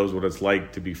 He knows what it's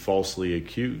like to be falsely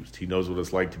accused. He knows what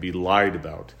it's like to be lied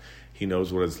about. He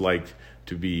knows what it's like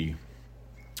to be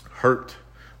hurt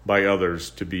by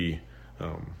others, to be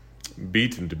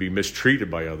beaten, to be mistreated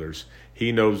by others.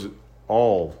 He knows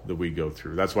all that we go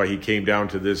through. That's why he came down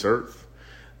to this earth,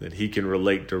 that he can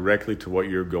relate directly to what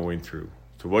you're going through.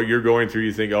 To what you're going through,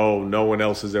 you think, oh, no one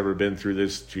else has ever been through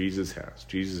this. Jesus has.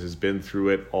 Jesus has been through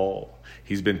it all.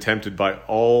 He's been tempted by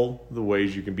all the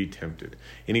ways you can be tempted.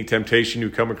 Any temptation you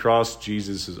come across,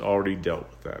 Jesus has already dealt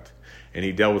with that. And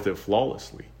he dealt with it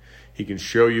flawlessly. He can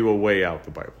show you a way out,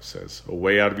 the Bible says. A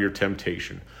way out of your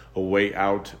temptation. A way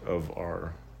out of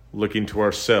our looking to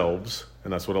ourselves.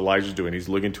 And that's what Elijah's doing. He's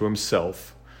looking to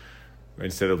himself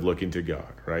instead of looking to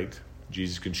God, right?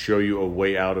 Jesus can show you a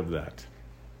way out of that.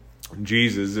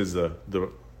 Jesus is the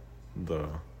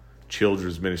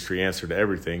children's ministry answer to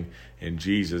everything, and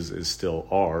Jesus is still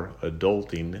our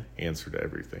adulting answer to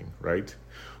everything, right?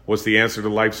 What's the answer to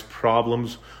life's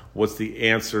problems? What's the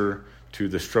answer to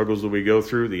the struggles that we go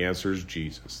through? The answer is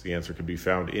Jesus. The answer can be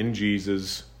found in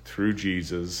Jesus, through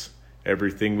Jesus.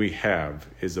 Everything we have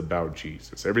is about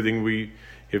Jesus. Everything we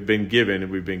have been given,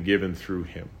 we've been given through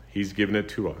him. He's given it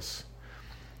to us.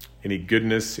 Any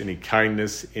goodness, any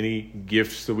kindness, any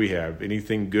gifts that we have,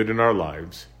 anything good in our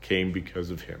lives came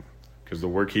because of him, because of the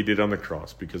work he did on the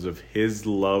cross, because of his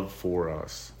love for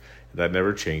us. That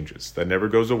never changes. That never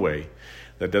goes away.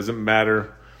 That doesn't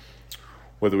matter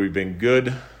whether we've been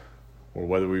good or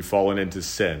whether we've fallen into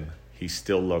sin. He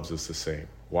still loves us the same.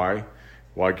 Why?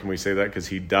 Why can we say that? Because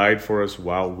he died for us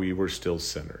while we were still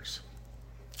sinners.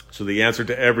 So the answer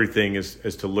to everything is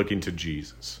to look into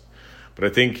Jesus. But I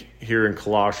think here in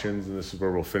Colossians, and this is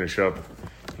where we'll finish up,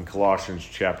 in Colossians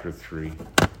chapter 3,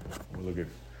 we'll look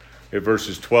at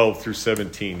verses 12 through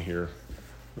 17 here.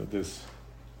 This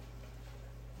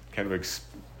kind of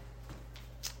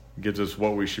gives us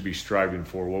what we should be striving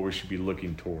for, what we should be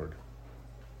looking toward.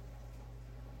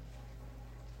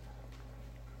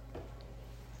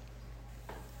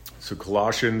 So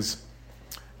Colossians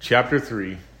chapter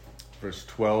 3, verse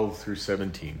 12 through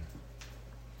 17.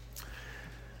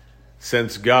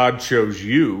 Since God chose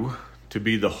you to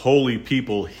be the holy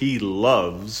people he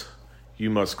loves, you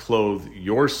must clothe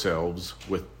yourselves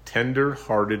with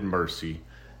tender-hearted mercy,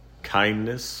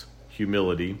 kindness,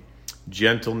 humility,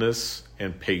 gentleness,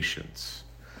 and patience.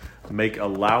 Make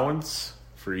allowance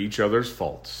for each other's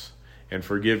faults, and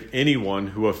forgive anyone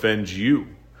who offends you.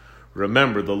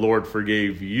 Remember, the Lord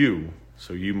forgave you,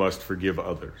 so you must forgive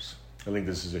others. I think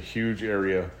this is a huge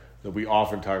area that we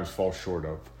oftentimes fall short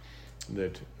of.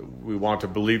 That we want to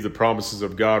believe the promises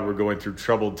of God. We're going through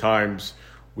troubled times.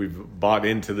 We've bought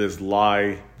into this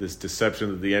lie, this deception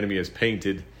that the enemy has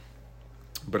painted.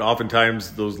 But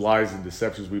oftentimes those lies and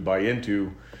deceptions we buy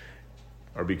into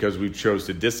are because we chose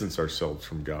to distance ourselves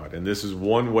from God. And this is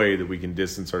one way that we can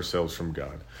distance ourselves from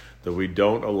God. That we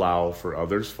don't allow for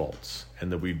others' faults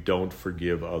and that we don't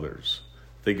forgive others.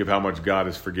 Think of how much God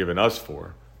has forgiven us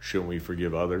for. Shouldn't we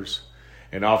forgive others?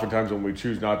 And oftentimes when we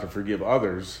choose not to forgive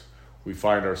others, we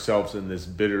find ourselves in this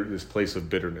place of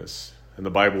bitterness. And the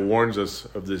Bible warns us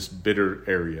of this bitter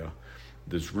area.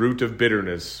 This root of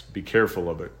bitterness, be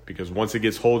careful of it. Because once it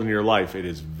gets hold in your life, it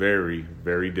is very,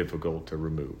 very difficult to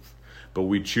remove. But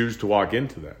we choose to walk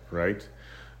into that, right?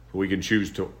 We can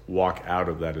choose to walk out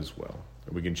of that as well.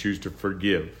 We can choose to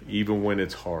forgive, even when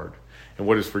it's hard. And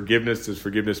what is forgiveness? Does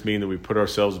forgiveness mean that we put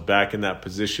ourselves back in that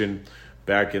position,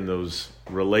 back in those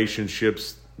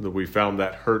relationships that we found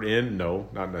that hurt in? No,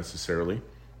 not necessarily.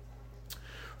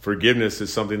 Forgiveness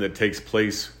is something that takes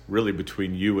place really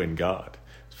between you and God.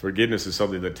 Forgiveness is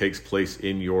something that takes place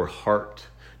in your heart.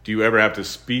 Do you ever have to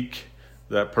speak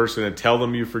to that person and tell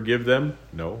them you forgive them?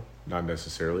 No, not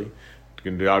necessarily.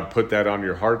 Can God put that on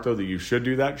your heart, though, that you should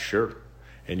do that? Sure.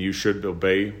 And you should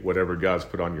obey whatever God's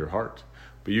put on your heart.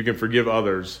 But you can forgive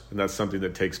others, and that's something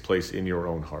that takes place in your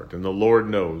own heart. And the Lord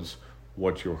knows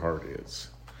what your heart is.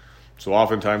 So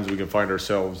oftentimes we can find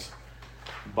ourselves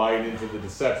buying into the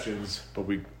deceptions, but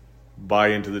we buy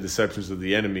into the deceptions of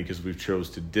the enemy because we've chose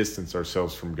to distance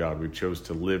ourselves from God. We've chose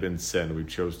to live in sin. We've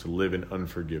chose to live in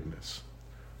unforgiveness.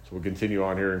 So we'll continue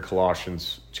on here in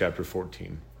Colossians chapter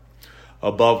 14.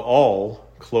 Above all,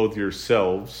 clothe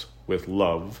yourselves with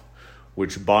love,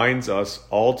 which binds us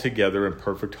all together in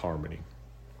perfect harmony.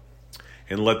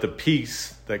 And let the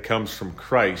peace that comes from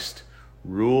Christ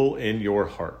rule in your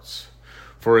hearts.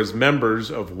 For as members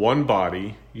of one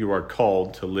body, you are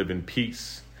called to live in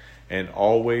peace and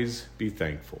always be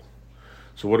thankful.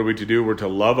 So what are we to do? We're to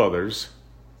love others.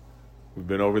 We've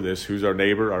been over this. Who's our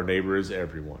neighbor? Our neighbor is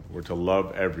everyone. We're to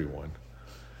love everyone.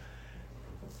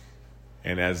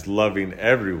 And as loving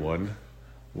everyone,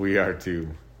 we are to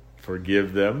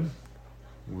forgive them.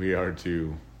 We are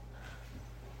to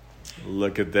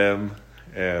look at them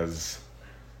as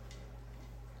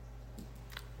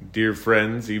dear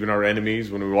friends, even our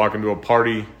enemies. When we walk into a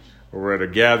party or we're at a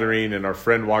gathering and our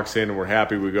friend walks in and we're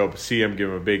happy, we go up to see him, give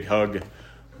him a big hug.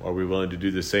 Are we willing to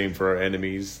do the same for our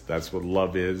enemies? That's what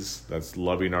love is. That's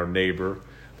loving our neighbor.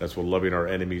 That's what loving our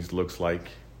enemies looks like.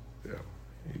 Yeah.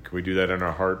 Can we do that in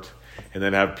our heart? And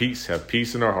then have peace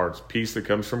in our hearts, peace that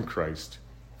comes from Christ.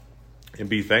 And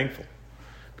be thankful.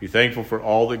 Be thankful for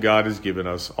all that God has given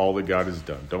us, all that God has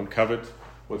done. Don't covet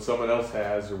what someone else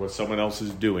has or what someone else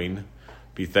is doing.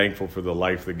 Be thankful for the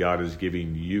life that God is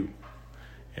giving you.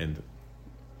 And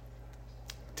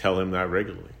tell him that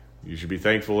regularly. You should be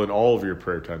thankful in all of your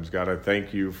prayer times. God, I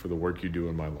thank you for the work you do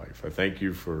in my life. I thank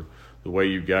you for the way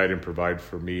you guide and provide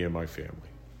for me and my family.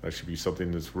 That should be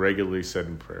something that's regularly said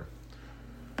in prayer.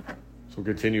 So we'll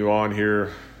continue on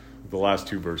here with the last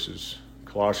two verses.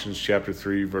 Colossians chapter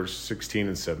 3, verse 16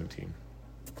 and 17.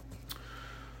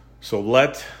 So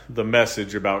let the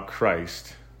message about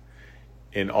Christ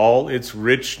in all its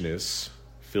richness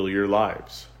fill your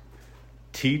lives.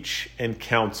 Teach and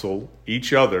counsel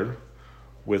each other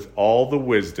with all the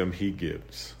wisdom he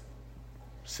gives.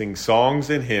 Sing songs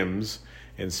and hymns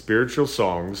and spiritual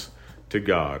songs to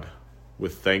God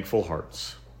with thankful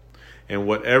hearts. And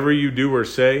whatever you do or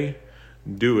say,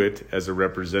 do it as a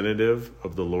representative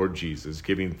of the Lord Jesus,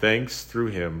 giving thanks through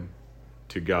him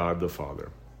to God the Father.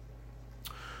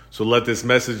 So let this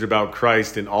message about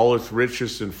Christ in all its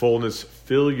richness and fullness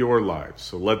fill your lives.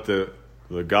 So let the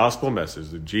gospel message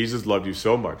that Jesus loved you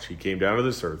so much, he came down to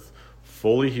this earth,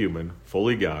 fully human,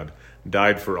 fully God,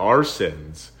 died for our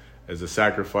sins as a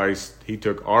sacrifice. He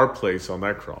took our place on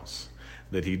that cross.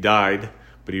 That he died,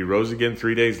 but he rose again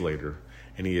 3 days later,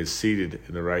 and he is seated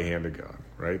in the right hand of God,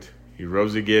 right? He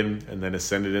rose again and then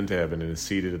ascended into heaven and is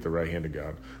seated at the right hand of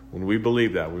God. When we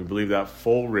believe that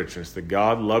full richness, that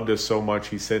God loved us so much,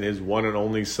 he sent his one and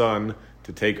only Son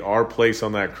to take our place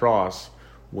on that cross.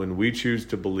 When we choose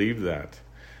to believe that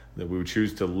we would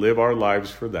choose to live our lives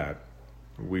for that,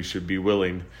 we should be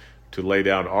willing to lay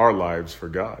down our lives for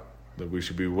God. That we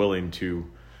should be willing to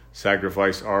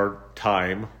sacrifice our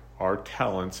time, our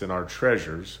talents, and our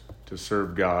treasures to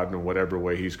serve God in whatever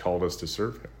way he's called us to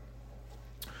serve him.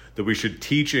 That we should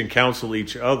teach and counsel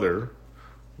each other,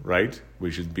 right?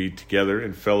 We should be together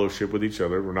in fellowship with each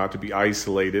other. We're not to be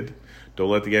isolated. Don't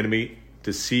let the enemy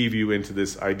deceive you into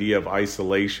this idea of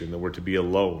isolation, that we're to be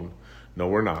alone. No,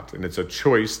 we're not. And it's a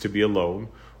choice to be alone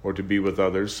or to be with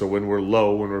others. So when we're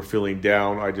low, when we're feeling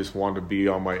down, I just want to be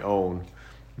on my own.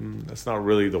 That's not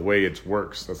really the way it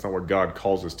works. That's not what God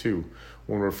calls us to.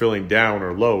 When we're feeling down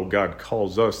or low, God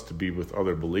calls us to be with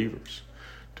other believers,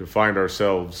 to find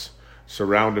ourselves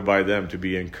surrounded by them, to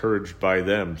be encouraged by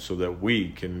them so that we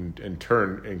can in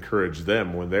turn encourage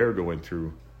them when they're going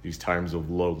through these times of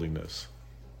lowliness.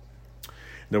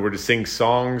 And then we're to sing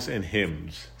songs and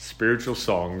hymns, spiritual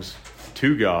songs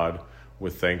to God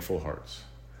with thankful hearts.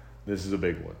 This is a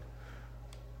big one.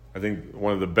 I think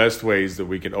one of the best ways that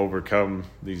we can overcome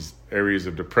these areas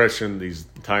of depression, these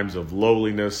times of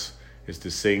lowliness, is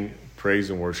to sing praise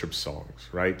and worship songs,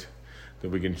 right? That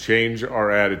we can change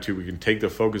our attitude, we can take the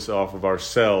focus off of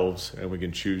ourselves, and we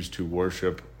can choose to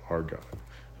worship our God.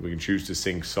 We can choose to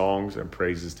sing songs and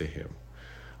praises to him.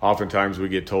 Oftentimes we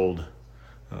get told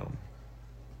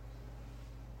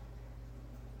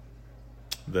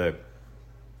that,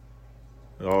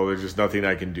 oh, there's just nothing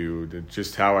I can do. It's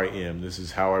just how I am. This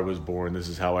is how I was born. This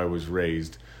is how I was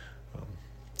raised.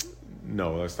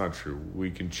 No, that's not true.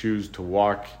 We can choose to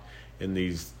walk in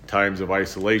these times of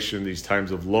isolation, these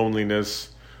times of loneliness.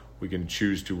 We can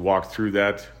choose to walk through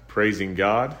that praising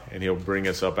God, and he'll bring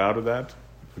us up out of that.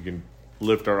 We can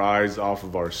lift our eyes off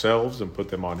of ourselves and put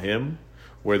them on him,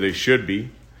 where they should be.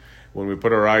 When we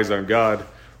put our eyes on God,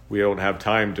 we don't have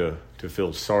time to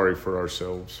feel sorry for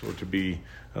ourselves or to be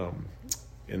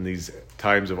in these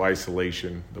times of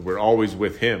isolation, that we're always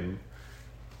with him,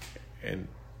 and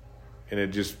it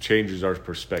just changes our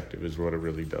perspective is what it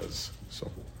really does.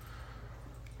 So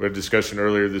we had a discussion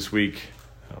earlier this week.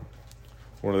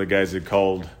 One of the guys had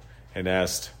called and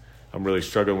asked, I'm really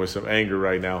struggling with some anger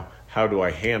right now. How do I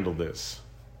handle this?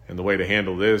 And the way to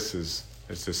handle this is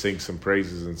to sing some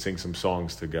praises and sing some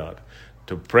songs to God.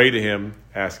 To pray to him,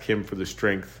 ask him for the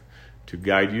strength to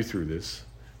guide you through this.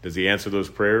 Does he answer those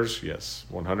prayers? Yes,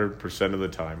 100% of the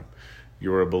time.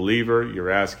 You're a believer.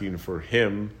 You're asking for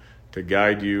him to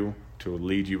guide you, to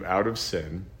lead you out of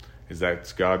sin. Is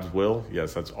that God's will?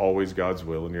 Yes, that's always God's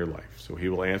will in your life. So he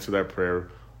will answer that prayer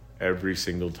every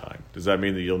single time. Does that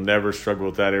mean that you'll never struggle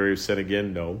with that area of sin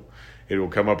again? No. It will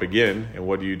come up again. And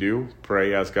what do?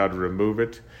 Pray, ask God to remove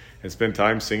it, and spend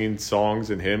time singing songs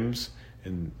and hymns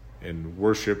and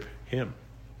worship him.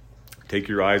 Take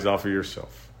your eyes off of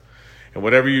yourself. And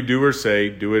whatever you do or say,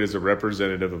 do it as a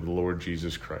representative of the Lord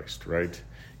Jesus Christ, right?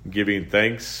 Giving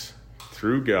thanks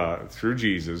through God, through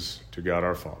Jesus, to God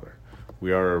our Father.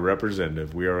 We are a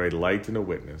representative. We are a light and a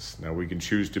witness. Now, we can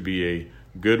choose to be a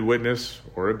good witness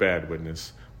or a bad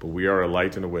witness, but we are a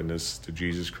light and a witness to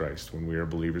Jesus Christ when we are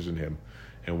believers in him,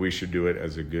 and we should do it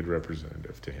as a good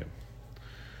representative to him.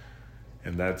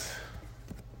 And that's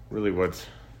really what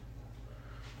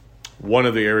one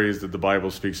of the areas that the Bible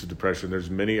speaks of depression. There's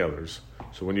many others.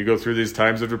 So when you go through these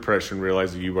times of depression,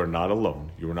 realize that you are not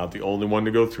alone. You are not the only one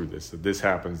to go through this, that this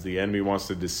happens. The enemy wants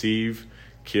to deceive,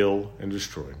 kill, and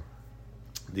destroy.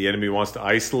 The enemy wants to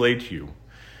isolate you,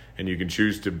 and you can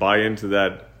choose to buy into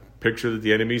that picture that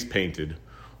the enemy's painted,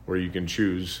 or you can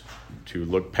choose to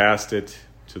look past it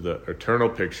to the eternal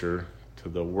picture, to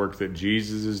the work that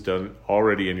Jesus has done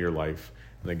already in your life,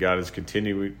 and that God is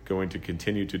going to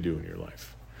continue to do in your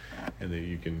life. And that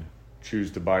you can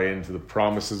choose to buy into the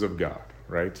promises of God,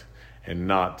 right? And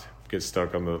not get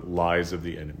stuck on the lies of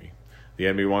the enemy. The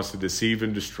enemy wants to deceive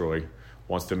and destroy,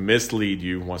 wants to mislead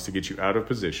you, wants to get you out of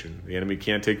position. The enemy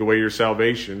can't take away your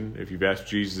salvation if you've asked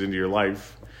Jesus into your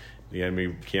life. The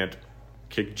enemy can't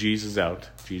kick Jesus out.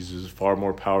 Jesus is far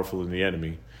more powerful than the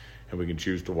enemy, and we can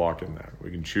choose to walk in that. We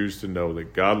can choose to know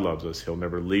that God loves us. He'll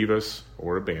never leave us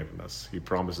or abandon us. He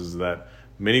promises that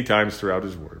many times throughout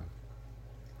his word.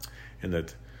 And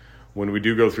that when we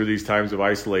do go through these times of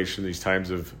isolation, these times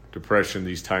of depression,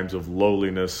 these times of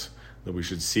lowliness, that we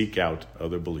should seek out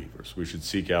other believers. We should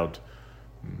seek out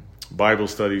Bible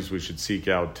studies. We should seek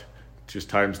out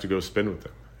just times to go spend with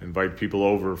them. Invite people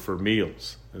over for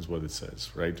meals, is what it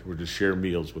says, right? We're to share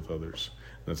meals with others.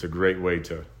 That's a great way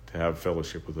to have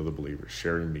fellowship with other believers,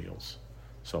 sharing meals.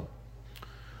 So,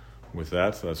 with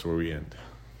that, that's where we end.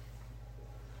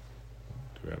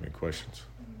 Do we have any questions?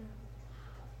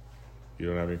 You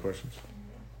don't have any questions?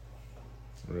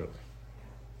 Really?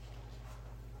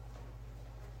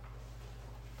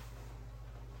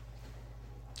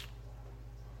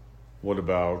 What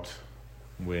about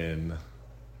when,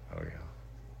 oh yeah,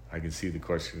 I can see the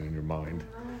question in your mind,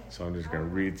 so I'm just going to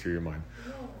read through your mind.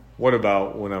 What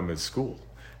about when I'm at school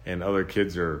and other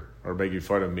kids are making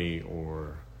fun of me,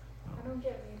 or I don't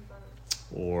get made fun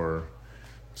of. Or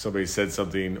somebody said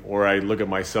something, or I look at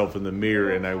myself in the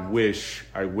mirror and I wish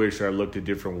I looked a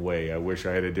different way. I wish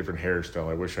I had a different hairstyle.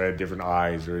 I wish I had different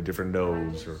eyes or a different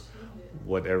nose or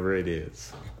whatever it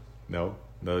is. No,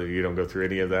 you don't go through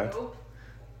any of that? Nope.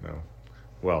 No.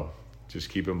 Well, just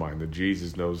keep in mind that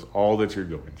Jesus knows all that you're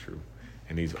going through,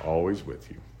 and he's always with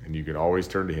you. And you can always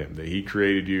turn to him, that he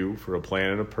created you for a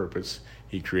plan and a purpose.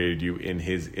 He created you in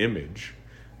his image.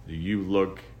 That you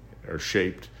look or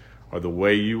shaped or the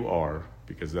way you are,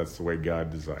 because that's the way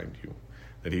God designed you.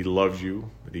 That he loves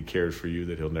you, that he cares for you,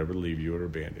 that he'll never leave you or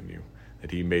abandon you. That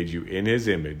he made you in his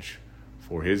image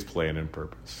for his plan and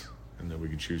purpose. And that we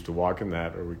can choose to walk in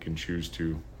that, or we can choose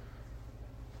to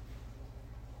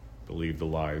believe the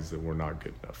lies that we're not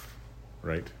good enough.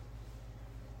 Right?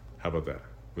 How about that?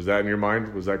 Was that in your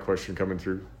mind? Was that question coming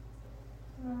through?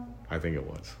 No. I think it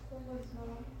was. It was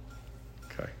not.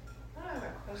 Okay. I have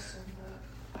a question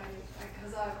that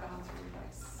because I've gone through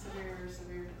like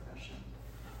severe depression,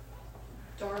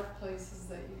 dark places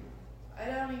that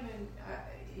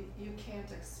you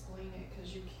can't explain it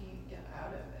because you can't get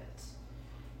out of it.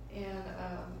 And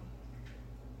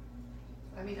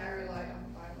I rely on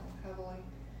the Bible heavily,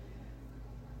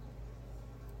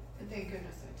 and thank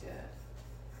goodness I did.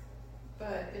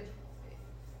 But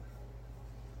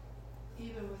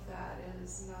even with that, it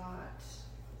is not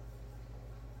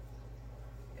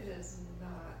an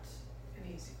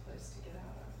easy place to get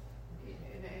out of.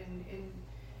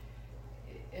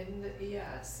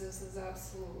 Yes, this is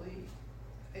absolutely,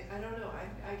 I don't know,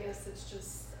 I guess it's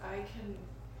just,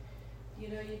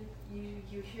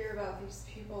 you hear about these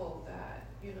people that,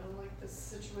 like this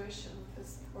situation with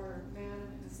this poor man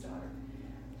and his daughter.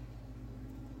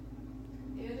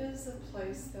 It is a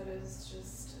place that is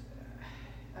just,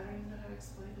 I don't even know how to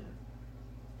explain it.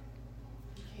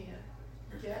 You can't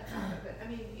get out of it.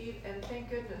 And thank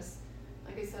goodness,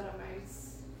 like I said, my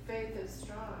faith is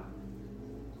strong.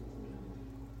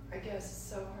 I guess it's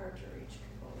so hard to reach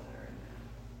people that are in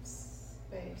that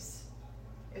space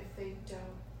if they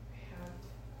don't have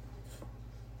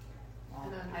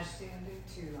an understanding.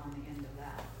 Too, on the end of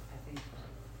that, I think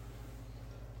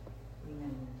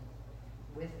even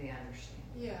with the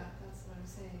understanding, Yeah, that's what I'm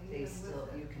saying.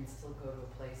 you can still go to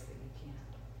a place that you can't.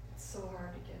 It's so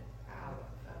hard to get out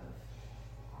of.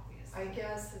 Obviously, I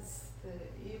guess it's the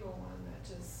evil one that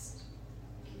just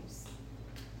keeps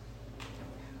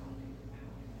pounding.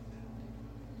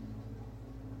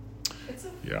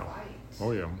 Yeah. fight.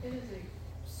 Oh, yeah. It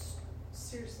is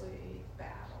seriously a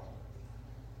battle.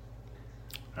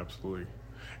 Absolutely.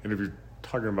 And if you're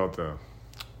talking about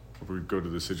if we go to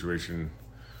the situation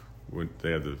when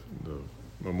they had the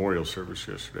memorial service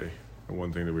yesterday, and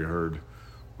one thing that we heard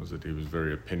was that he was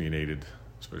very opinionated,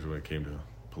 especially when it came to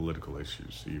political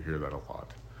issues. So you hear that a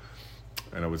lot.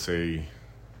 And I would say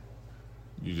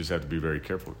you just have to be very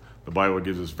careful. The Bible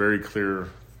gives us very clear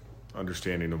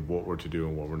understanding of what we're to do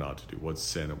and what we're not to do, what's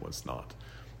sin and what's not.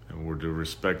 And we're to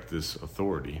respect this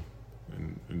authority.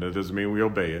 And that doesn't mean we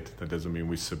obey it. That doesn't mean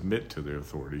we submit to the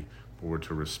authority, but we're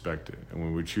to respect it. And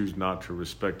when we choose not to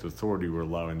respect authority, we're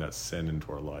allowing that sin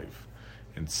into our life.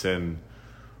 And sin,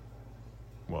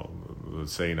 well, the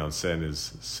saying on sin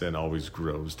is sin always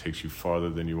grows, takes you farther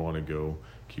than you want to go,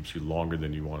 keeps you longer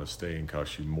than you want to stay, and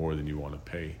costs you more than you want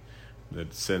to pay.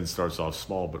 That sin starts off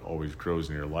small but always grows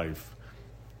in your life.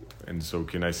 And so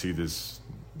can I see this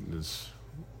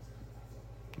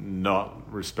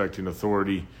not respecting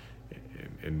authority,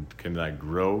 and can that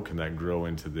grow? Can that grow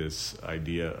into this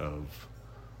idea of,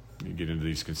 you get into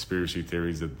these conspiracy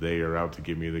theories that they are out to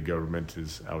get me, the government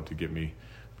is out to get me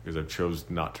because I've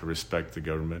chosen not to respect the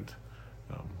government,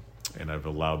 and I've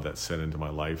allowed that sin into my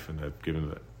life, and I've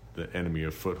given the enemy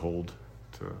a foothold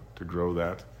to grow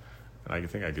that. And I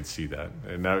think I could see that.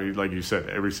 And now, like you said,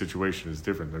 every situation is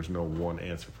different. There's no one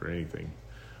answer for anything.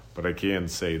 But I can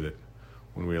say that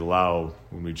when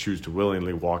we choose to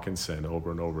willingly walk in sin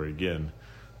over and over again,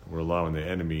 we're allowing the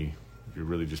enemy, you're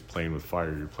really just playing with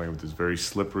fire. You're playing with this very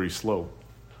slippery slope.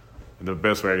 And the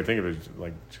best way I can think of it is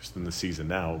like just in the season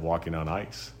now, walking on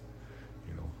ice.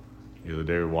 The other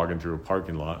day we were walking through a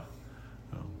parking lot,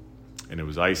 and it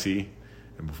was icy.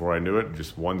 And before I knew it,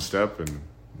 just one step, and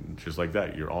just like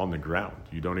that, you're on the ground.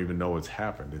 You don't even know what's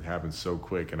happened. It happens so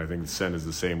quick. And I think sin is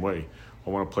the same way. I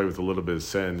want to play with a little bit of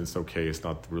sin. It's okay. It's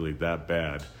not really that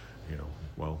bad.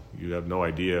 Well, you have no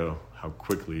idea how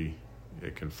quickly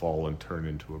it can fall and turn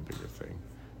into a bigger thing.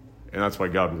 And that's why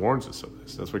God warns us of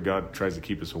this. That's why God tries to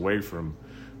keep us away from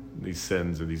these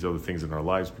sins and these other things in our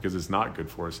lives, because it's not good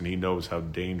for us, and he knows how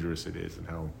dangerous it is and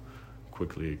how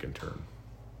quickly it can turn.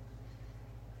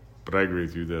 But I agree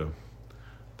with you, the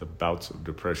bouts of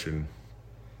depression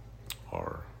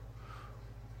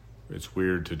it's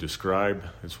weird to describe,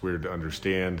 it's weird to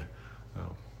understand,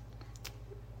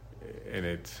 and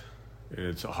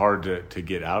it's hard to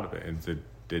get out of it, and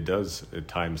it does at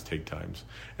times take times.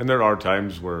 And there are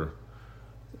times where,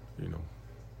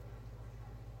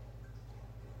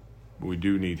 we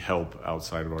do need help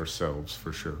outside of ourselves,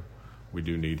 for sure. We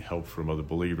do need help from other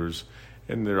believers.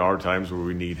 And there are times where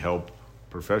we need help,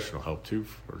 professional help too,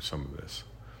 for some of this.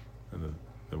 And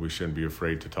that we shouldn't be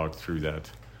afraid to talk through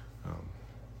that.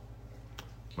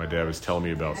 My dad was telling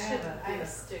me about... It shouldn't be a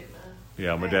stigma.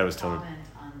 Yeah, my dad was telling me... I have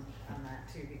a comment on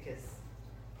that too, because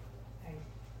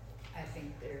I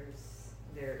think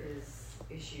there is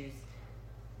issues,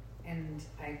 and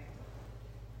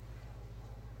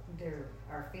there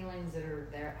are feelings that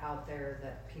are out there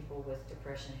that people with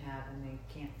depression have, and they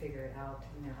can't figure it out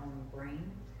in their own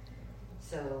brain.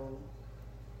 So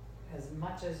as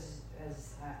much as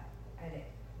it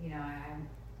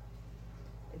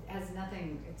has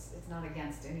nothing, it's not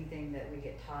against anything that we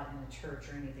get taught in the church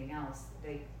or anything else.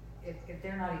 If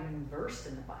they're not even versed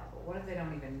in the Bible, what if they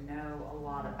don't even know a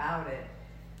lot about it?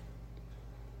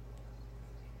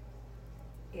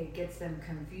 It gets them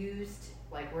confused.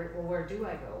 Like, where do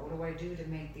I go? What do I do to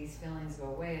make these feelings go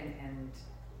away? And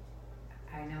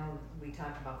I know we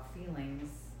talk about feelings.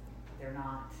 They're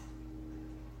not,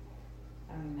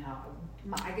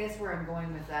 I guess where I'm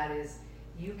going with that is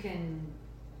you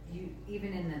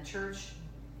even in the church,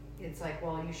 it's like,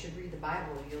 well, you should read the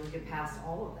Bible. You'll get past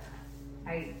all of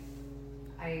that.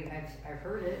 I've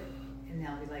heard it, and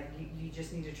they'll be like, you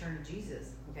just need to turn to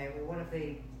Jesus. Okay, well, what if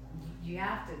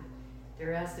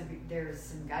there's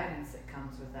some guidance that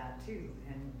comes with that too.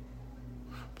 And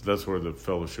but that's where the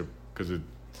fellowship, because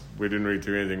we didn't read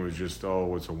through anything. It was just,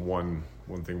 it's a one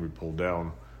thing we pulled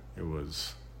down. It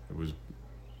was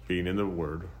being in the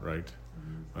Word, right?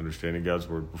 Mm-hmm. Understanding God's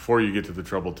Word. Before you get to the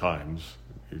troubled times,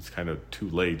 it's kind of too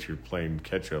late. You're playing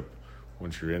catch up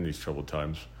once you're in these troubled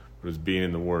times. But it's being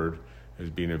in the Word,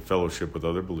 it's being in fellowship with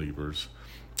other believers,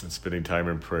 it's spending time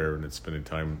in prayer, and it's spending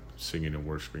time singing and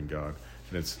worshiping God.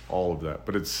 And it's all of that.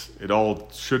 But it all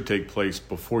should take place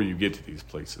before you get to these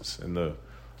places. And I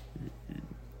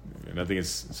think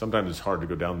sometimes it's hard to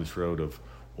go down this road of,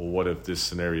 well, what if this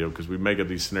scenario, because we make up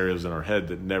these scenarios in our head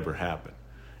that never happen.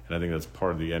 And I think that's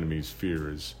part of the enemy's fear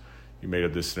is you made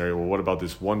up this scenario. Well, what about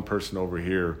this one person over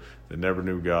here that never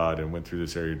knew God and went through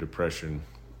this area of depression?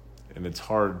 And it's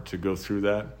hard to go through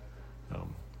that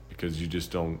because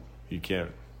you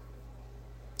can't.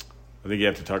 I think you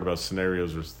have to talk about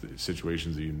scenarios or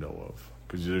situations that you know of,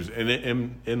 because there's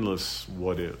endless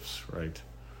what ifs, right?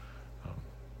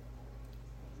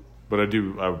 But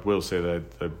I will say that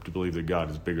I believe that God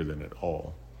is bigger than it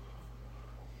all.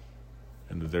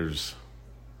 And that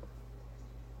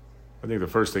I think the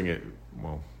first thing, if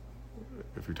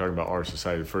you're talking about our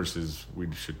society, the first is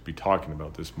we should be talking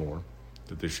about this more.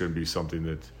 That there shouldn't be something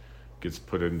that gets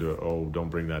put into, don't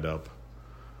bring that up.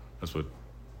 That's what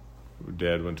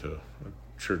Dad went to a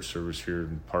church service here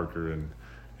in Parker, and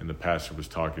the pastor was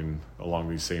talking along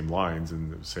these same lines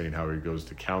and saying how he goes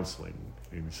to counseling.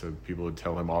 And he said people would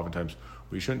tell him oftentimes,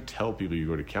 well, you shouldn't tell people you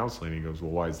go to counseling. And he goes,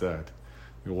 well, why is that?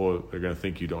 He goes, well, they're going to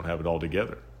think you don't have it all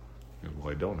together. He goes,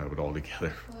 well, I don't have it all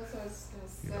together. Well, that's what I was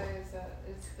going to say, is that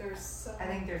there's some... I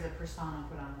think there's a persona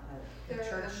put on a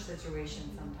church situation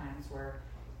sometimes where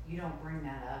you don't bring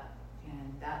that up,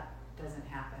 and that doesn't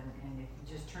happen. And if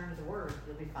you just turn to the Word,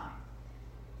 you'll be fine.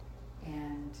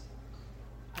 And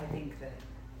I think that...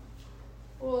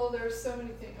 Well, there's so many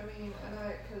things. I mean,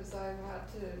 because I've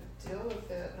had to deal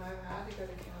with it, and I've had to go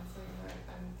to counseling,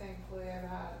 and thankfully I've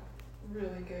had a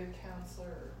really good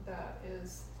counselor that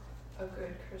is a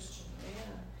good Christian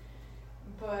man.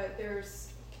 But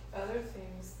there's other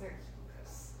things that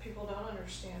people don't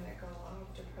understand that go along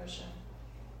with depression.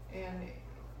 And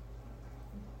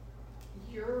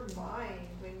your mind,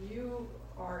 when you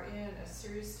are in a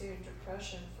serious state of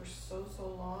depression for so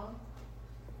long,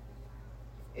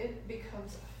 it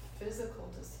becomes a physical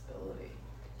disability.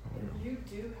 And you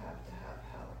do have to have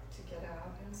help to get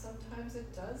out, and sometimes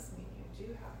it does mean you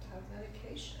do have to have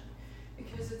medication,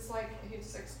 because it's like he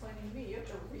was explaining to me, you have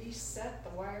to reset the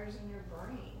wires in your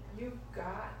brain. You've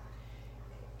got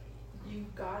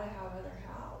to have other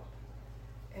help.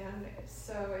 And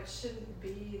so it shouldn't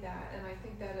be that, and I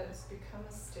think that it's become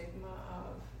a stigma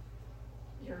of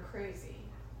you're crazy.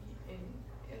 And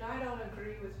I don't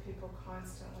agree with people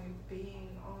constantly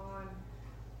being on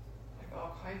like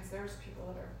all kinds. There's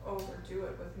people that overdo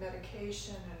it with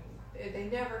medication, and they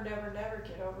never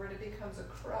get over it. It becomes a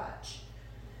crutch,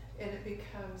 and it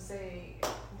becomes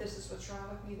this is what's wrong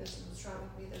with me, this is what's wrong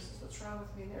with me, this is what's wrong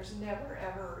with me. And there's never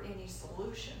ever any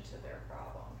solution to their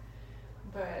problem.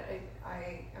 But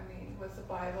I mean, with the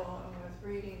Bible and with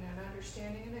reading and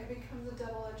understanding, and it becomes a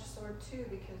double-edged sword too,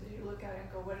 because you look at it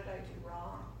and go, what did I do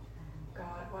wrong?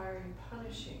 God, why are you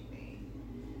punishing me?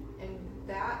 And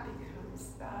that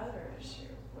becomes the other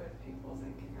issue with people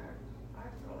thinking, I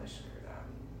really screwed up.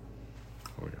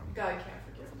 Oh, yeah. God can't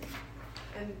forgive me.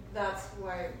 And that's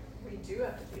why we do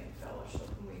have to be in fellowship,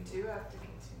 and we do have to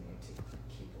continue to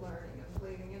keep learning and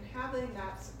believing, and having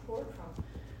that support from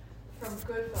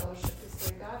good fellowship to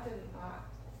say, God did not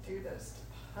do this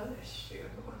to punish you.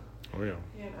 Oh, yeah.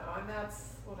 And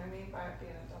that's what I mean by it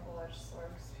being a double-edged sword,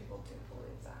 because people do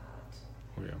believe that.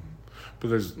 Oh, yeah.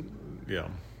 But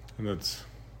and that's,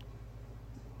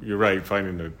 you're right,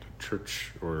 finding a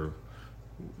church or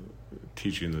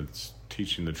teaching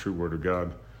the true Word of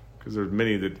God, because there's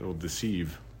many that will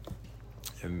deceive,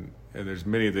 and there's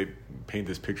many that paint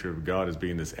this picture of God as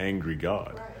being this angry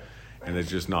God, Right. And it's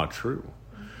just not true.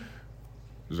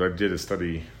 So I did a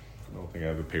study, I don't think I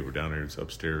have the paper down here, it's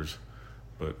upstairs,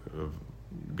 but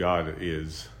God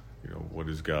is, what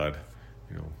is God?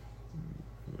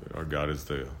 Our God is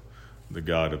the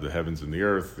God of the heavens and the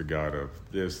earth, the God of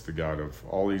this, the God of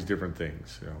all these different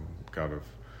things, God of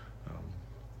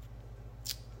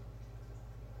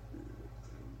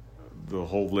the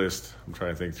whole list. I'm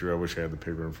trying to think through, I wish I had the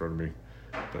paper in front of me,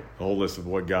 but the whole list of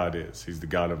what God is. He's the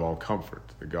God of all comfort,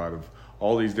 the God of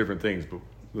all these different things, but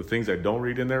the things I don't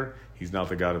read in there, he's not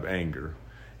the God of anger,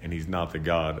 and he's not the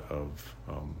God of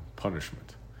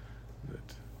punishment.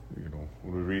 That,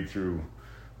 when we read through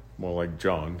more like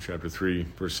John chapter 3,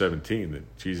 verse 17,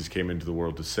 that Jesus came into the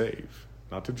world to save,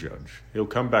 not to judge. He'll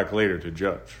come back later to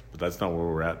judge, but that's not where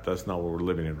we're at. That's not what we're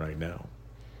living in right now.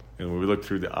 And when we look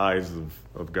through the eyes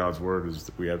of God's word, is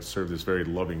that we have to serve this very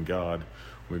loving God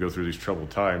when we go through these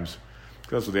troubled times.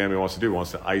 That's what the enemy wants to do. He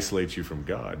wants to isolate you from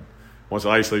God. Wants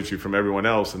to isolate you from everyone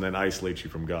else and then isolate you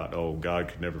from God. Oh, God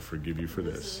could never forgive you for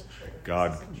this.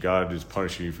 God is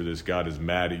punishing you for this. God is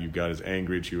mad at you. God is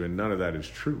angry at you. And none of that is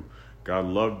true. God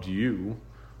loved you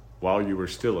while you were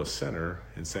still a sinner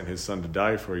and sent his son to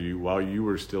die for you while you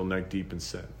were still neck deep in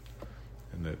sin.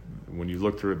 And that when you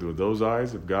look through it with those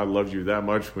eyes, if God loves you that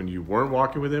much when you weren't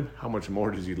walking with him, how much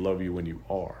more does he love you when you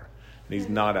are? And he's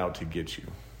not out to get you.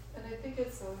 And I think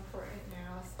it's so important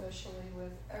now, especially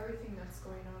with everything that's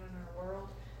going on in our world,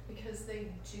 because they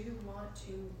do want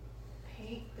to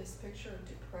paint this picture of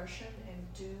depression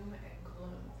and doom and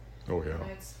gloom. Oh, yeah.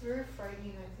 And it's very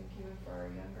frightening, I think, even for our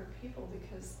younger people,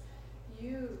 because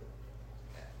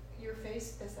you're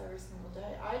faced with this every single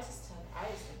day. I just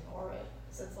ignore it.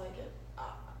 So it's like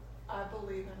I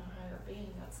believe in a higher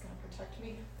being that's going to protect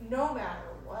me no matter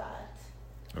what.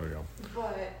 Oh, yeah.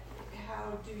 But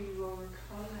how do you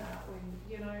overcome that when,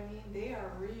 you know what I mean? They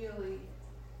are really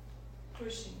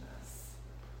pushing us.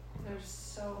 There's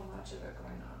so much of it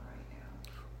going on right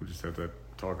now. We just had that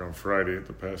talk on Friday at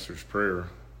the pastor's prayer,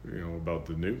 about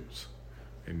the news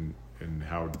and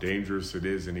how dangerous it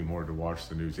is anymore to watch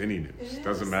the news, any news. It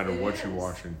doesn't matter what you're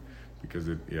watching, because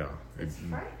it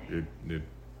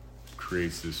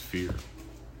creates this fear.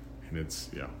 And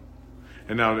it's,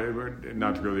 And now,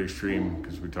 not to go to the extreme,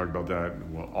 because we talked about that,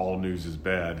 well, all news is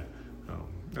bad.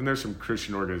 And there's some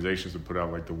Christian organizations that put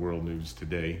out, like the World News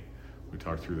Today. We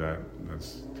talked through that.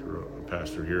 That's through a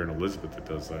pastor here in Elizabeth that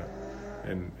does that.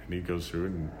 And he goes through it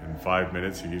in 5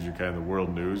 minutes. He gives you kind of the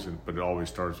world news, but it always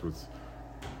starts with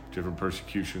different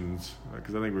persecutions.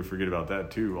 Because I think we forget about that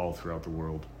too, all throughout the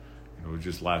world.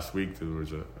 Just last week there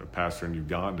was a pastor in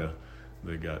Uganda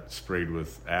that got sprayed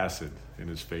with acid in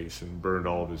his face and burned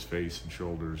all of his face and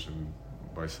shoulders, and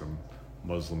by some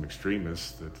Muslim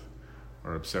extremists that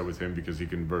are upset with him because he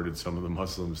converted some of the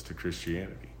Muslims to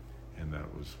Christianity, and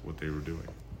that was what they were doing.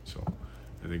 So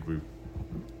I think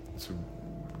so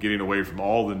getting away from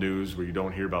all the news where you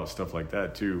don't hear about stuff like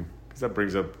that too, because that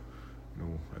brings up,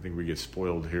 I think we get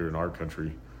spoiled here in our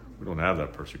country. We don't have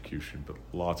that persecution, but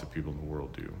lots of people in the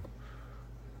world do.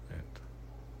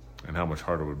 And how much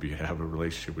harder it would be to have a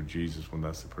relationship with Jesus when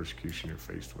that's the persecution you're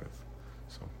faced with.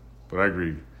 So, but I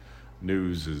agree,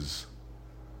 news is,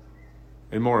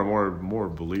 and more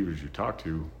believers you talk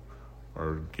to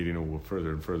are getting a little further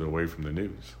and further away from the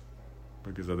news,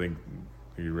 because I think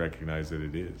you recognize that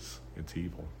it's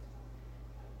evil,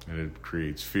 and it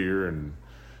creates fear and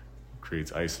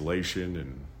creates isolation,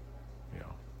 and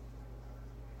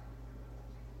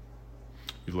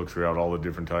you look throughout all the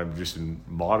different times, just in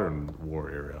modern war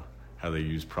era, how they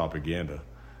use propaganda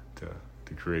to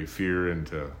create fear and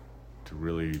to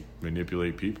really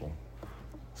manipulate people.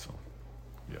 So,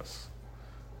 yes.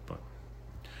 But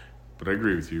I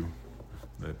agree with you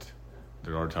that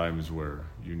there are times where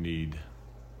you need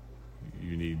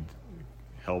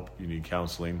help, you need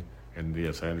counseling. And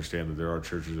yes, I understand that there are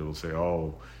churches that will say,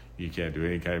 oh, you can't do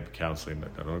any kind of counseling.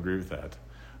 I don't agree with that.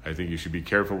 I think you should be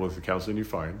careful with the counseling you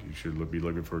find. You should be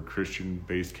looking for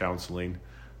Christian-based counseling,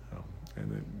 and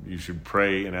that you should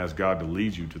pray and ask God to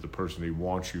lead you to the person He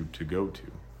wants you to go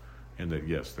to. And that,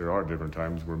 yes, there are different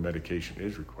times where medication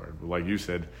is required. But like you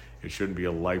said, it shouldn't be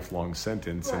a lifelong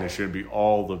sentence, right. And it shouldn't be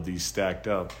all of these stacked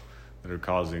up that are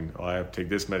causing, I have to take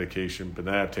this medication, but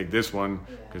then I have to take this one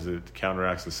because it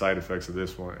counteracts the side effects of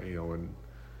this one, and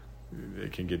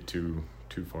it can get too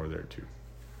far there too.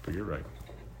 But you're right.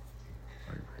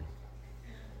 I agree.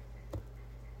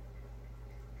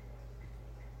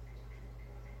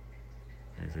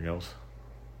 Anything else?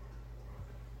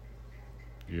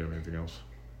 Do you have anything else?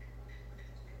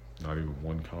 Not even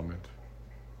one comment?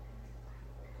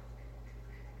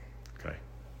 Okay.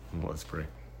 Well, let's pray.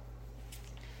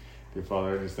 Dear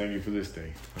Father, I just thank you for this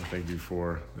day. I thank you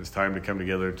for this time to come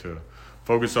together to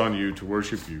focus on you, to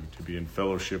worship you, to be in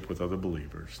fellowship with other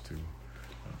believers, to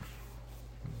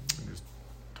just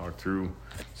talk through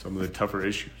some of the tougher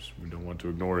issues. We don't want to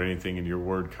ignore anything, and your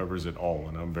word covers it all,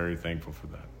 and I'm very thankful for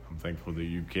that. I'm thankful that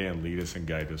you can lead us and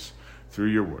guide us through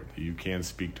your word, that you can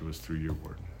speak to us through your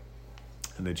word,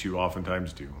 and that you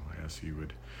oftentimes do. I ask you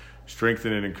would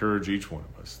strengthen and encourage each one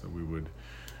of us, that we would,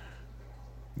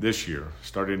 this year,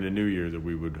 starting a new year, that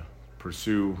we would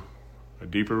pursue a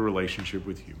deeper relationship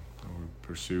with you. We would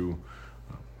pursue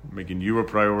making you a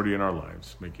priority in our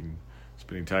lives,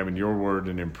 spending time in your word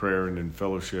and in prayer and in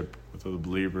fellowship with other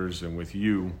believers and with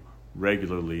you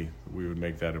regularly. That we would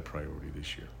make that a priority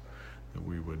this year. That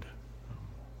we would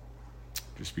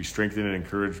just be strengthened and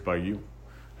encouraged by you.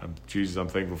 Jesus, I'm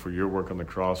thankful for your work on the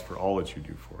cross, for all that you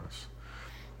do for us.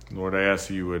 Lord, I ask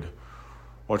that you would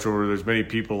watch over. There's many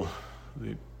people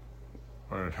that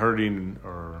are hurting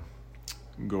or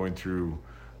going through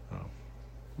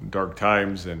dark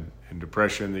times and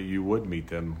depression, that you would meet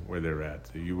them where they're at,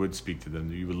 that you would speak to them,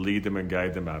 that you would lead them and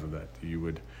guide them out of that you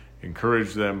would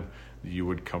encourage them, that you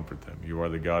would comfort them. You are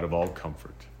the God of all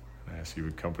comfort. I ask you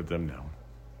would comfort them now.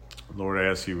 Lord, I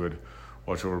ask you would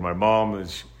watch over my mom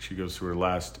as she goes through her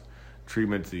last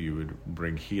treatment, that you would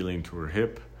bring healing to her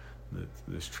hip, that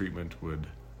this treatment would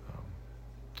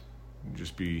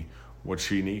just be what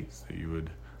she needs, that you would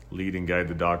lead and guide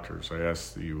the doctors. I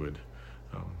ask that you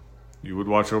would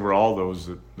watch over all those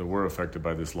that were affected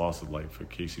by this loss of life at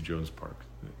Casey Jones Park,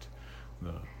 that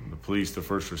the police, the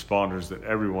first responders, that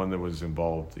everyone that was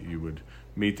involved, that you would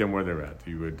meet them where they're at, that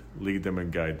you would lead them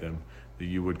and guide them, that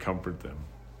you would comfort them.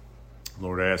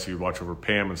 Lord, I ask you to watch over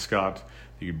Pam and Scott,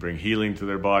 that you would bring healing to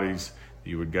their bodies, that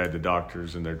you would guide the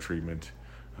doctors in their treatment.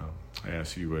 I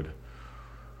ask you would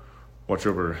watch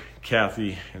over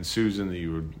Kathy and Susan, that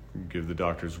you would give the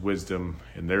doctors wisdom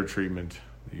in their treatment,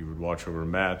 that you would watch over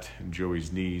Matt and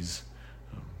Joey's knees.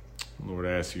 Lord,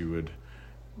 I ask you would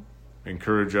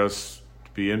encourage us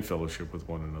to be in fellowship with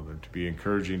one another, to be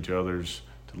encouraging to others,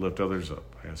 to lift others up.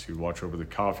 I ask you to watch over the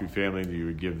Coffee family, that you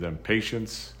would give them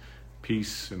patience,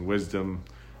 peace, and wisdom,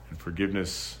 and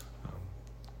forgiveness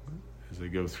as they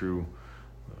go through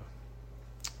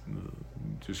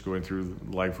just going through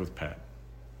life with Pat.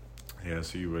 I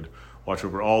ask that you would watch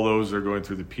over all those that are going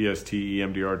through the PST,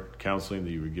 EMDR counseling,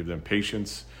 that you would give them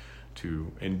patience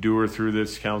to endure through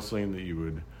this counseling, that you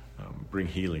would bring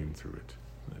healing through it,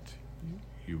 that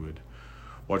you would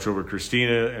watch over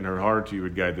Christina and her heart, you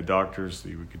would guide the doctors, that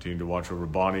you would continue to watch over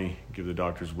Bonnie, give the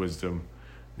doctors wisdom,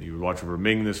 that you would watch over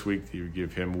Ming this week, that you would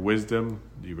give him wisdom,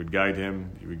 that you would guide him,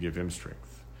 that you would give him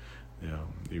strength. That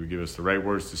you would give us the right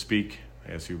words to speak.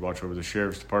 I ask you to watch over the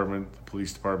sheriff's department, the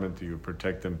police department, that you would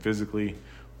protect them physically,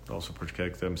 but also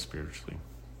protect them spiritually.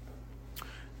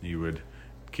 You would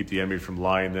keep the enemy from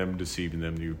lying them, deceiving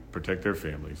them. You protect their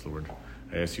families, Lord.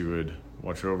 I ask you would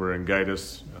watch over and guide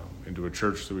us into a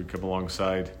church that we come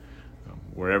alongside,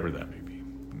 wherever that may be.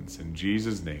 And it's in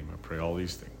Jesus' name I pray all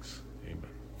these things.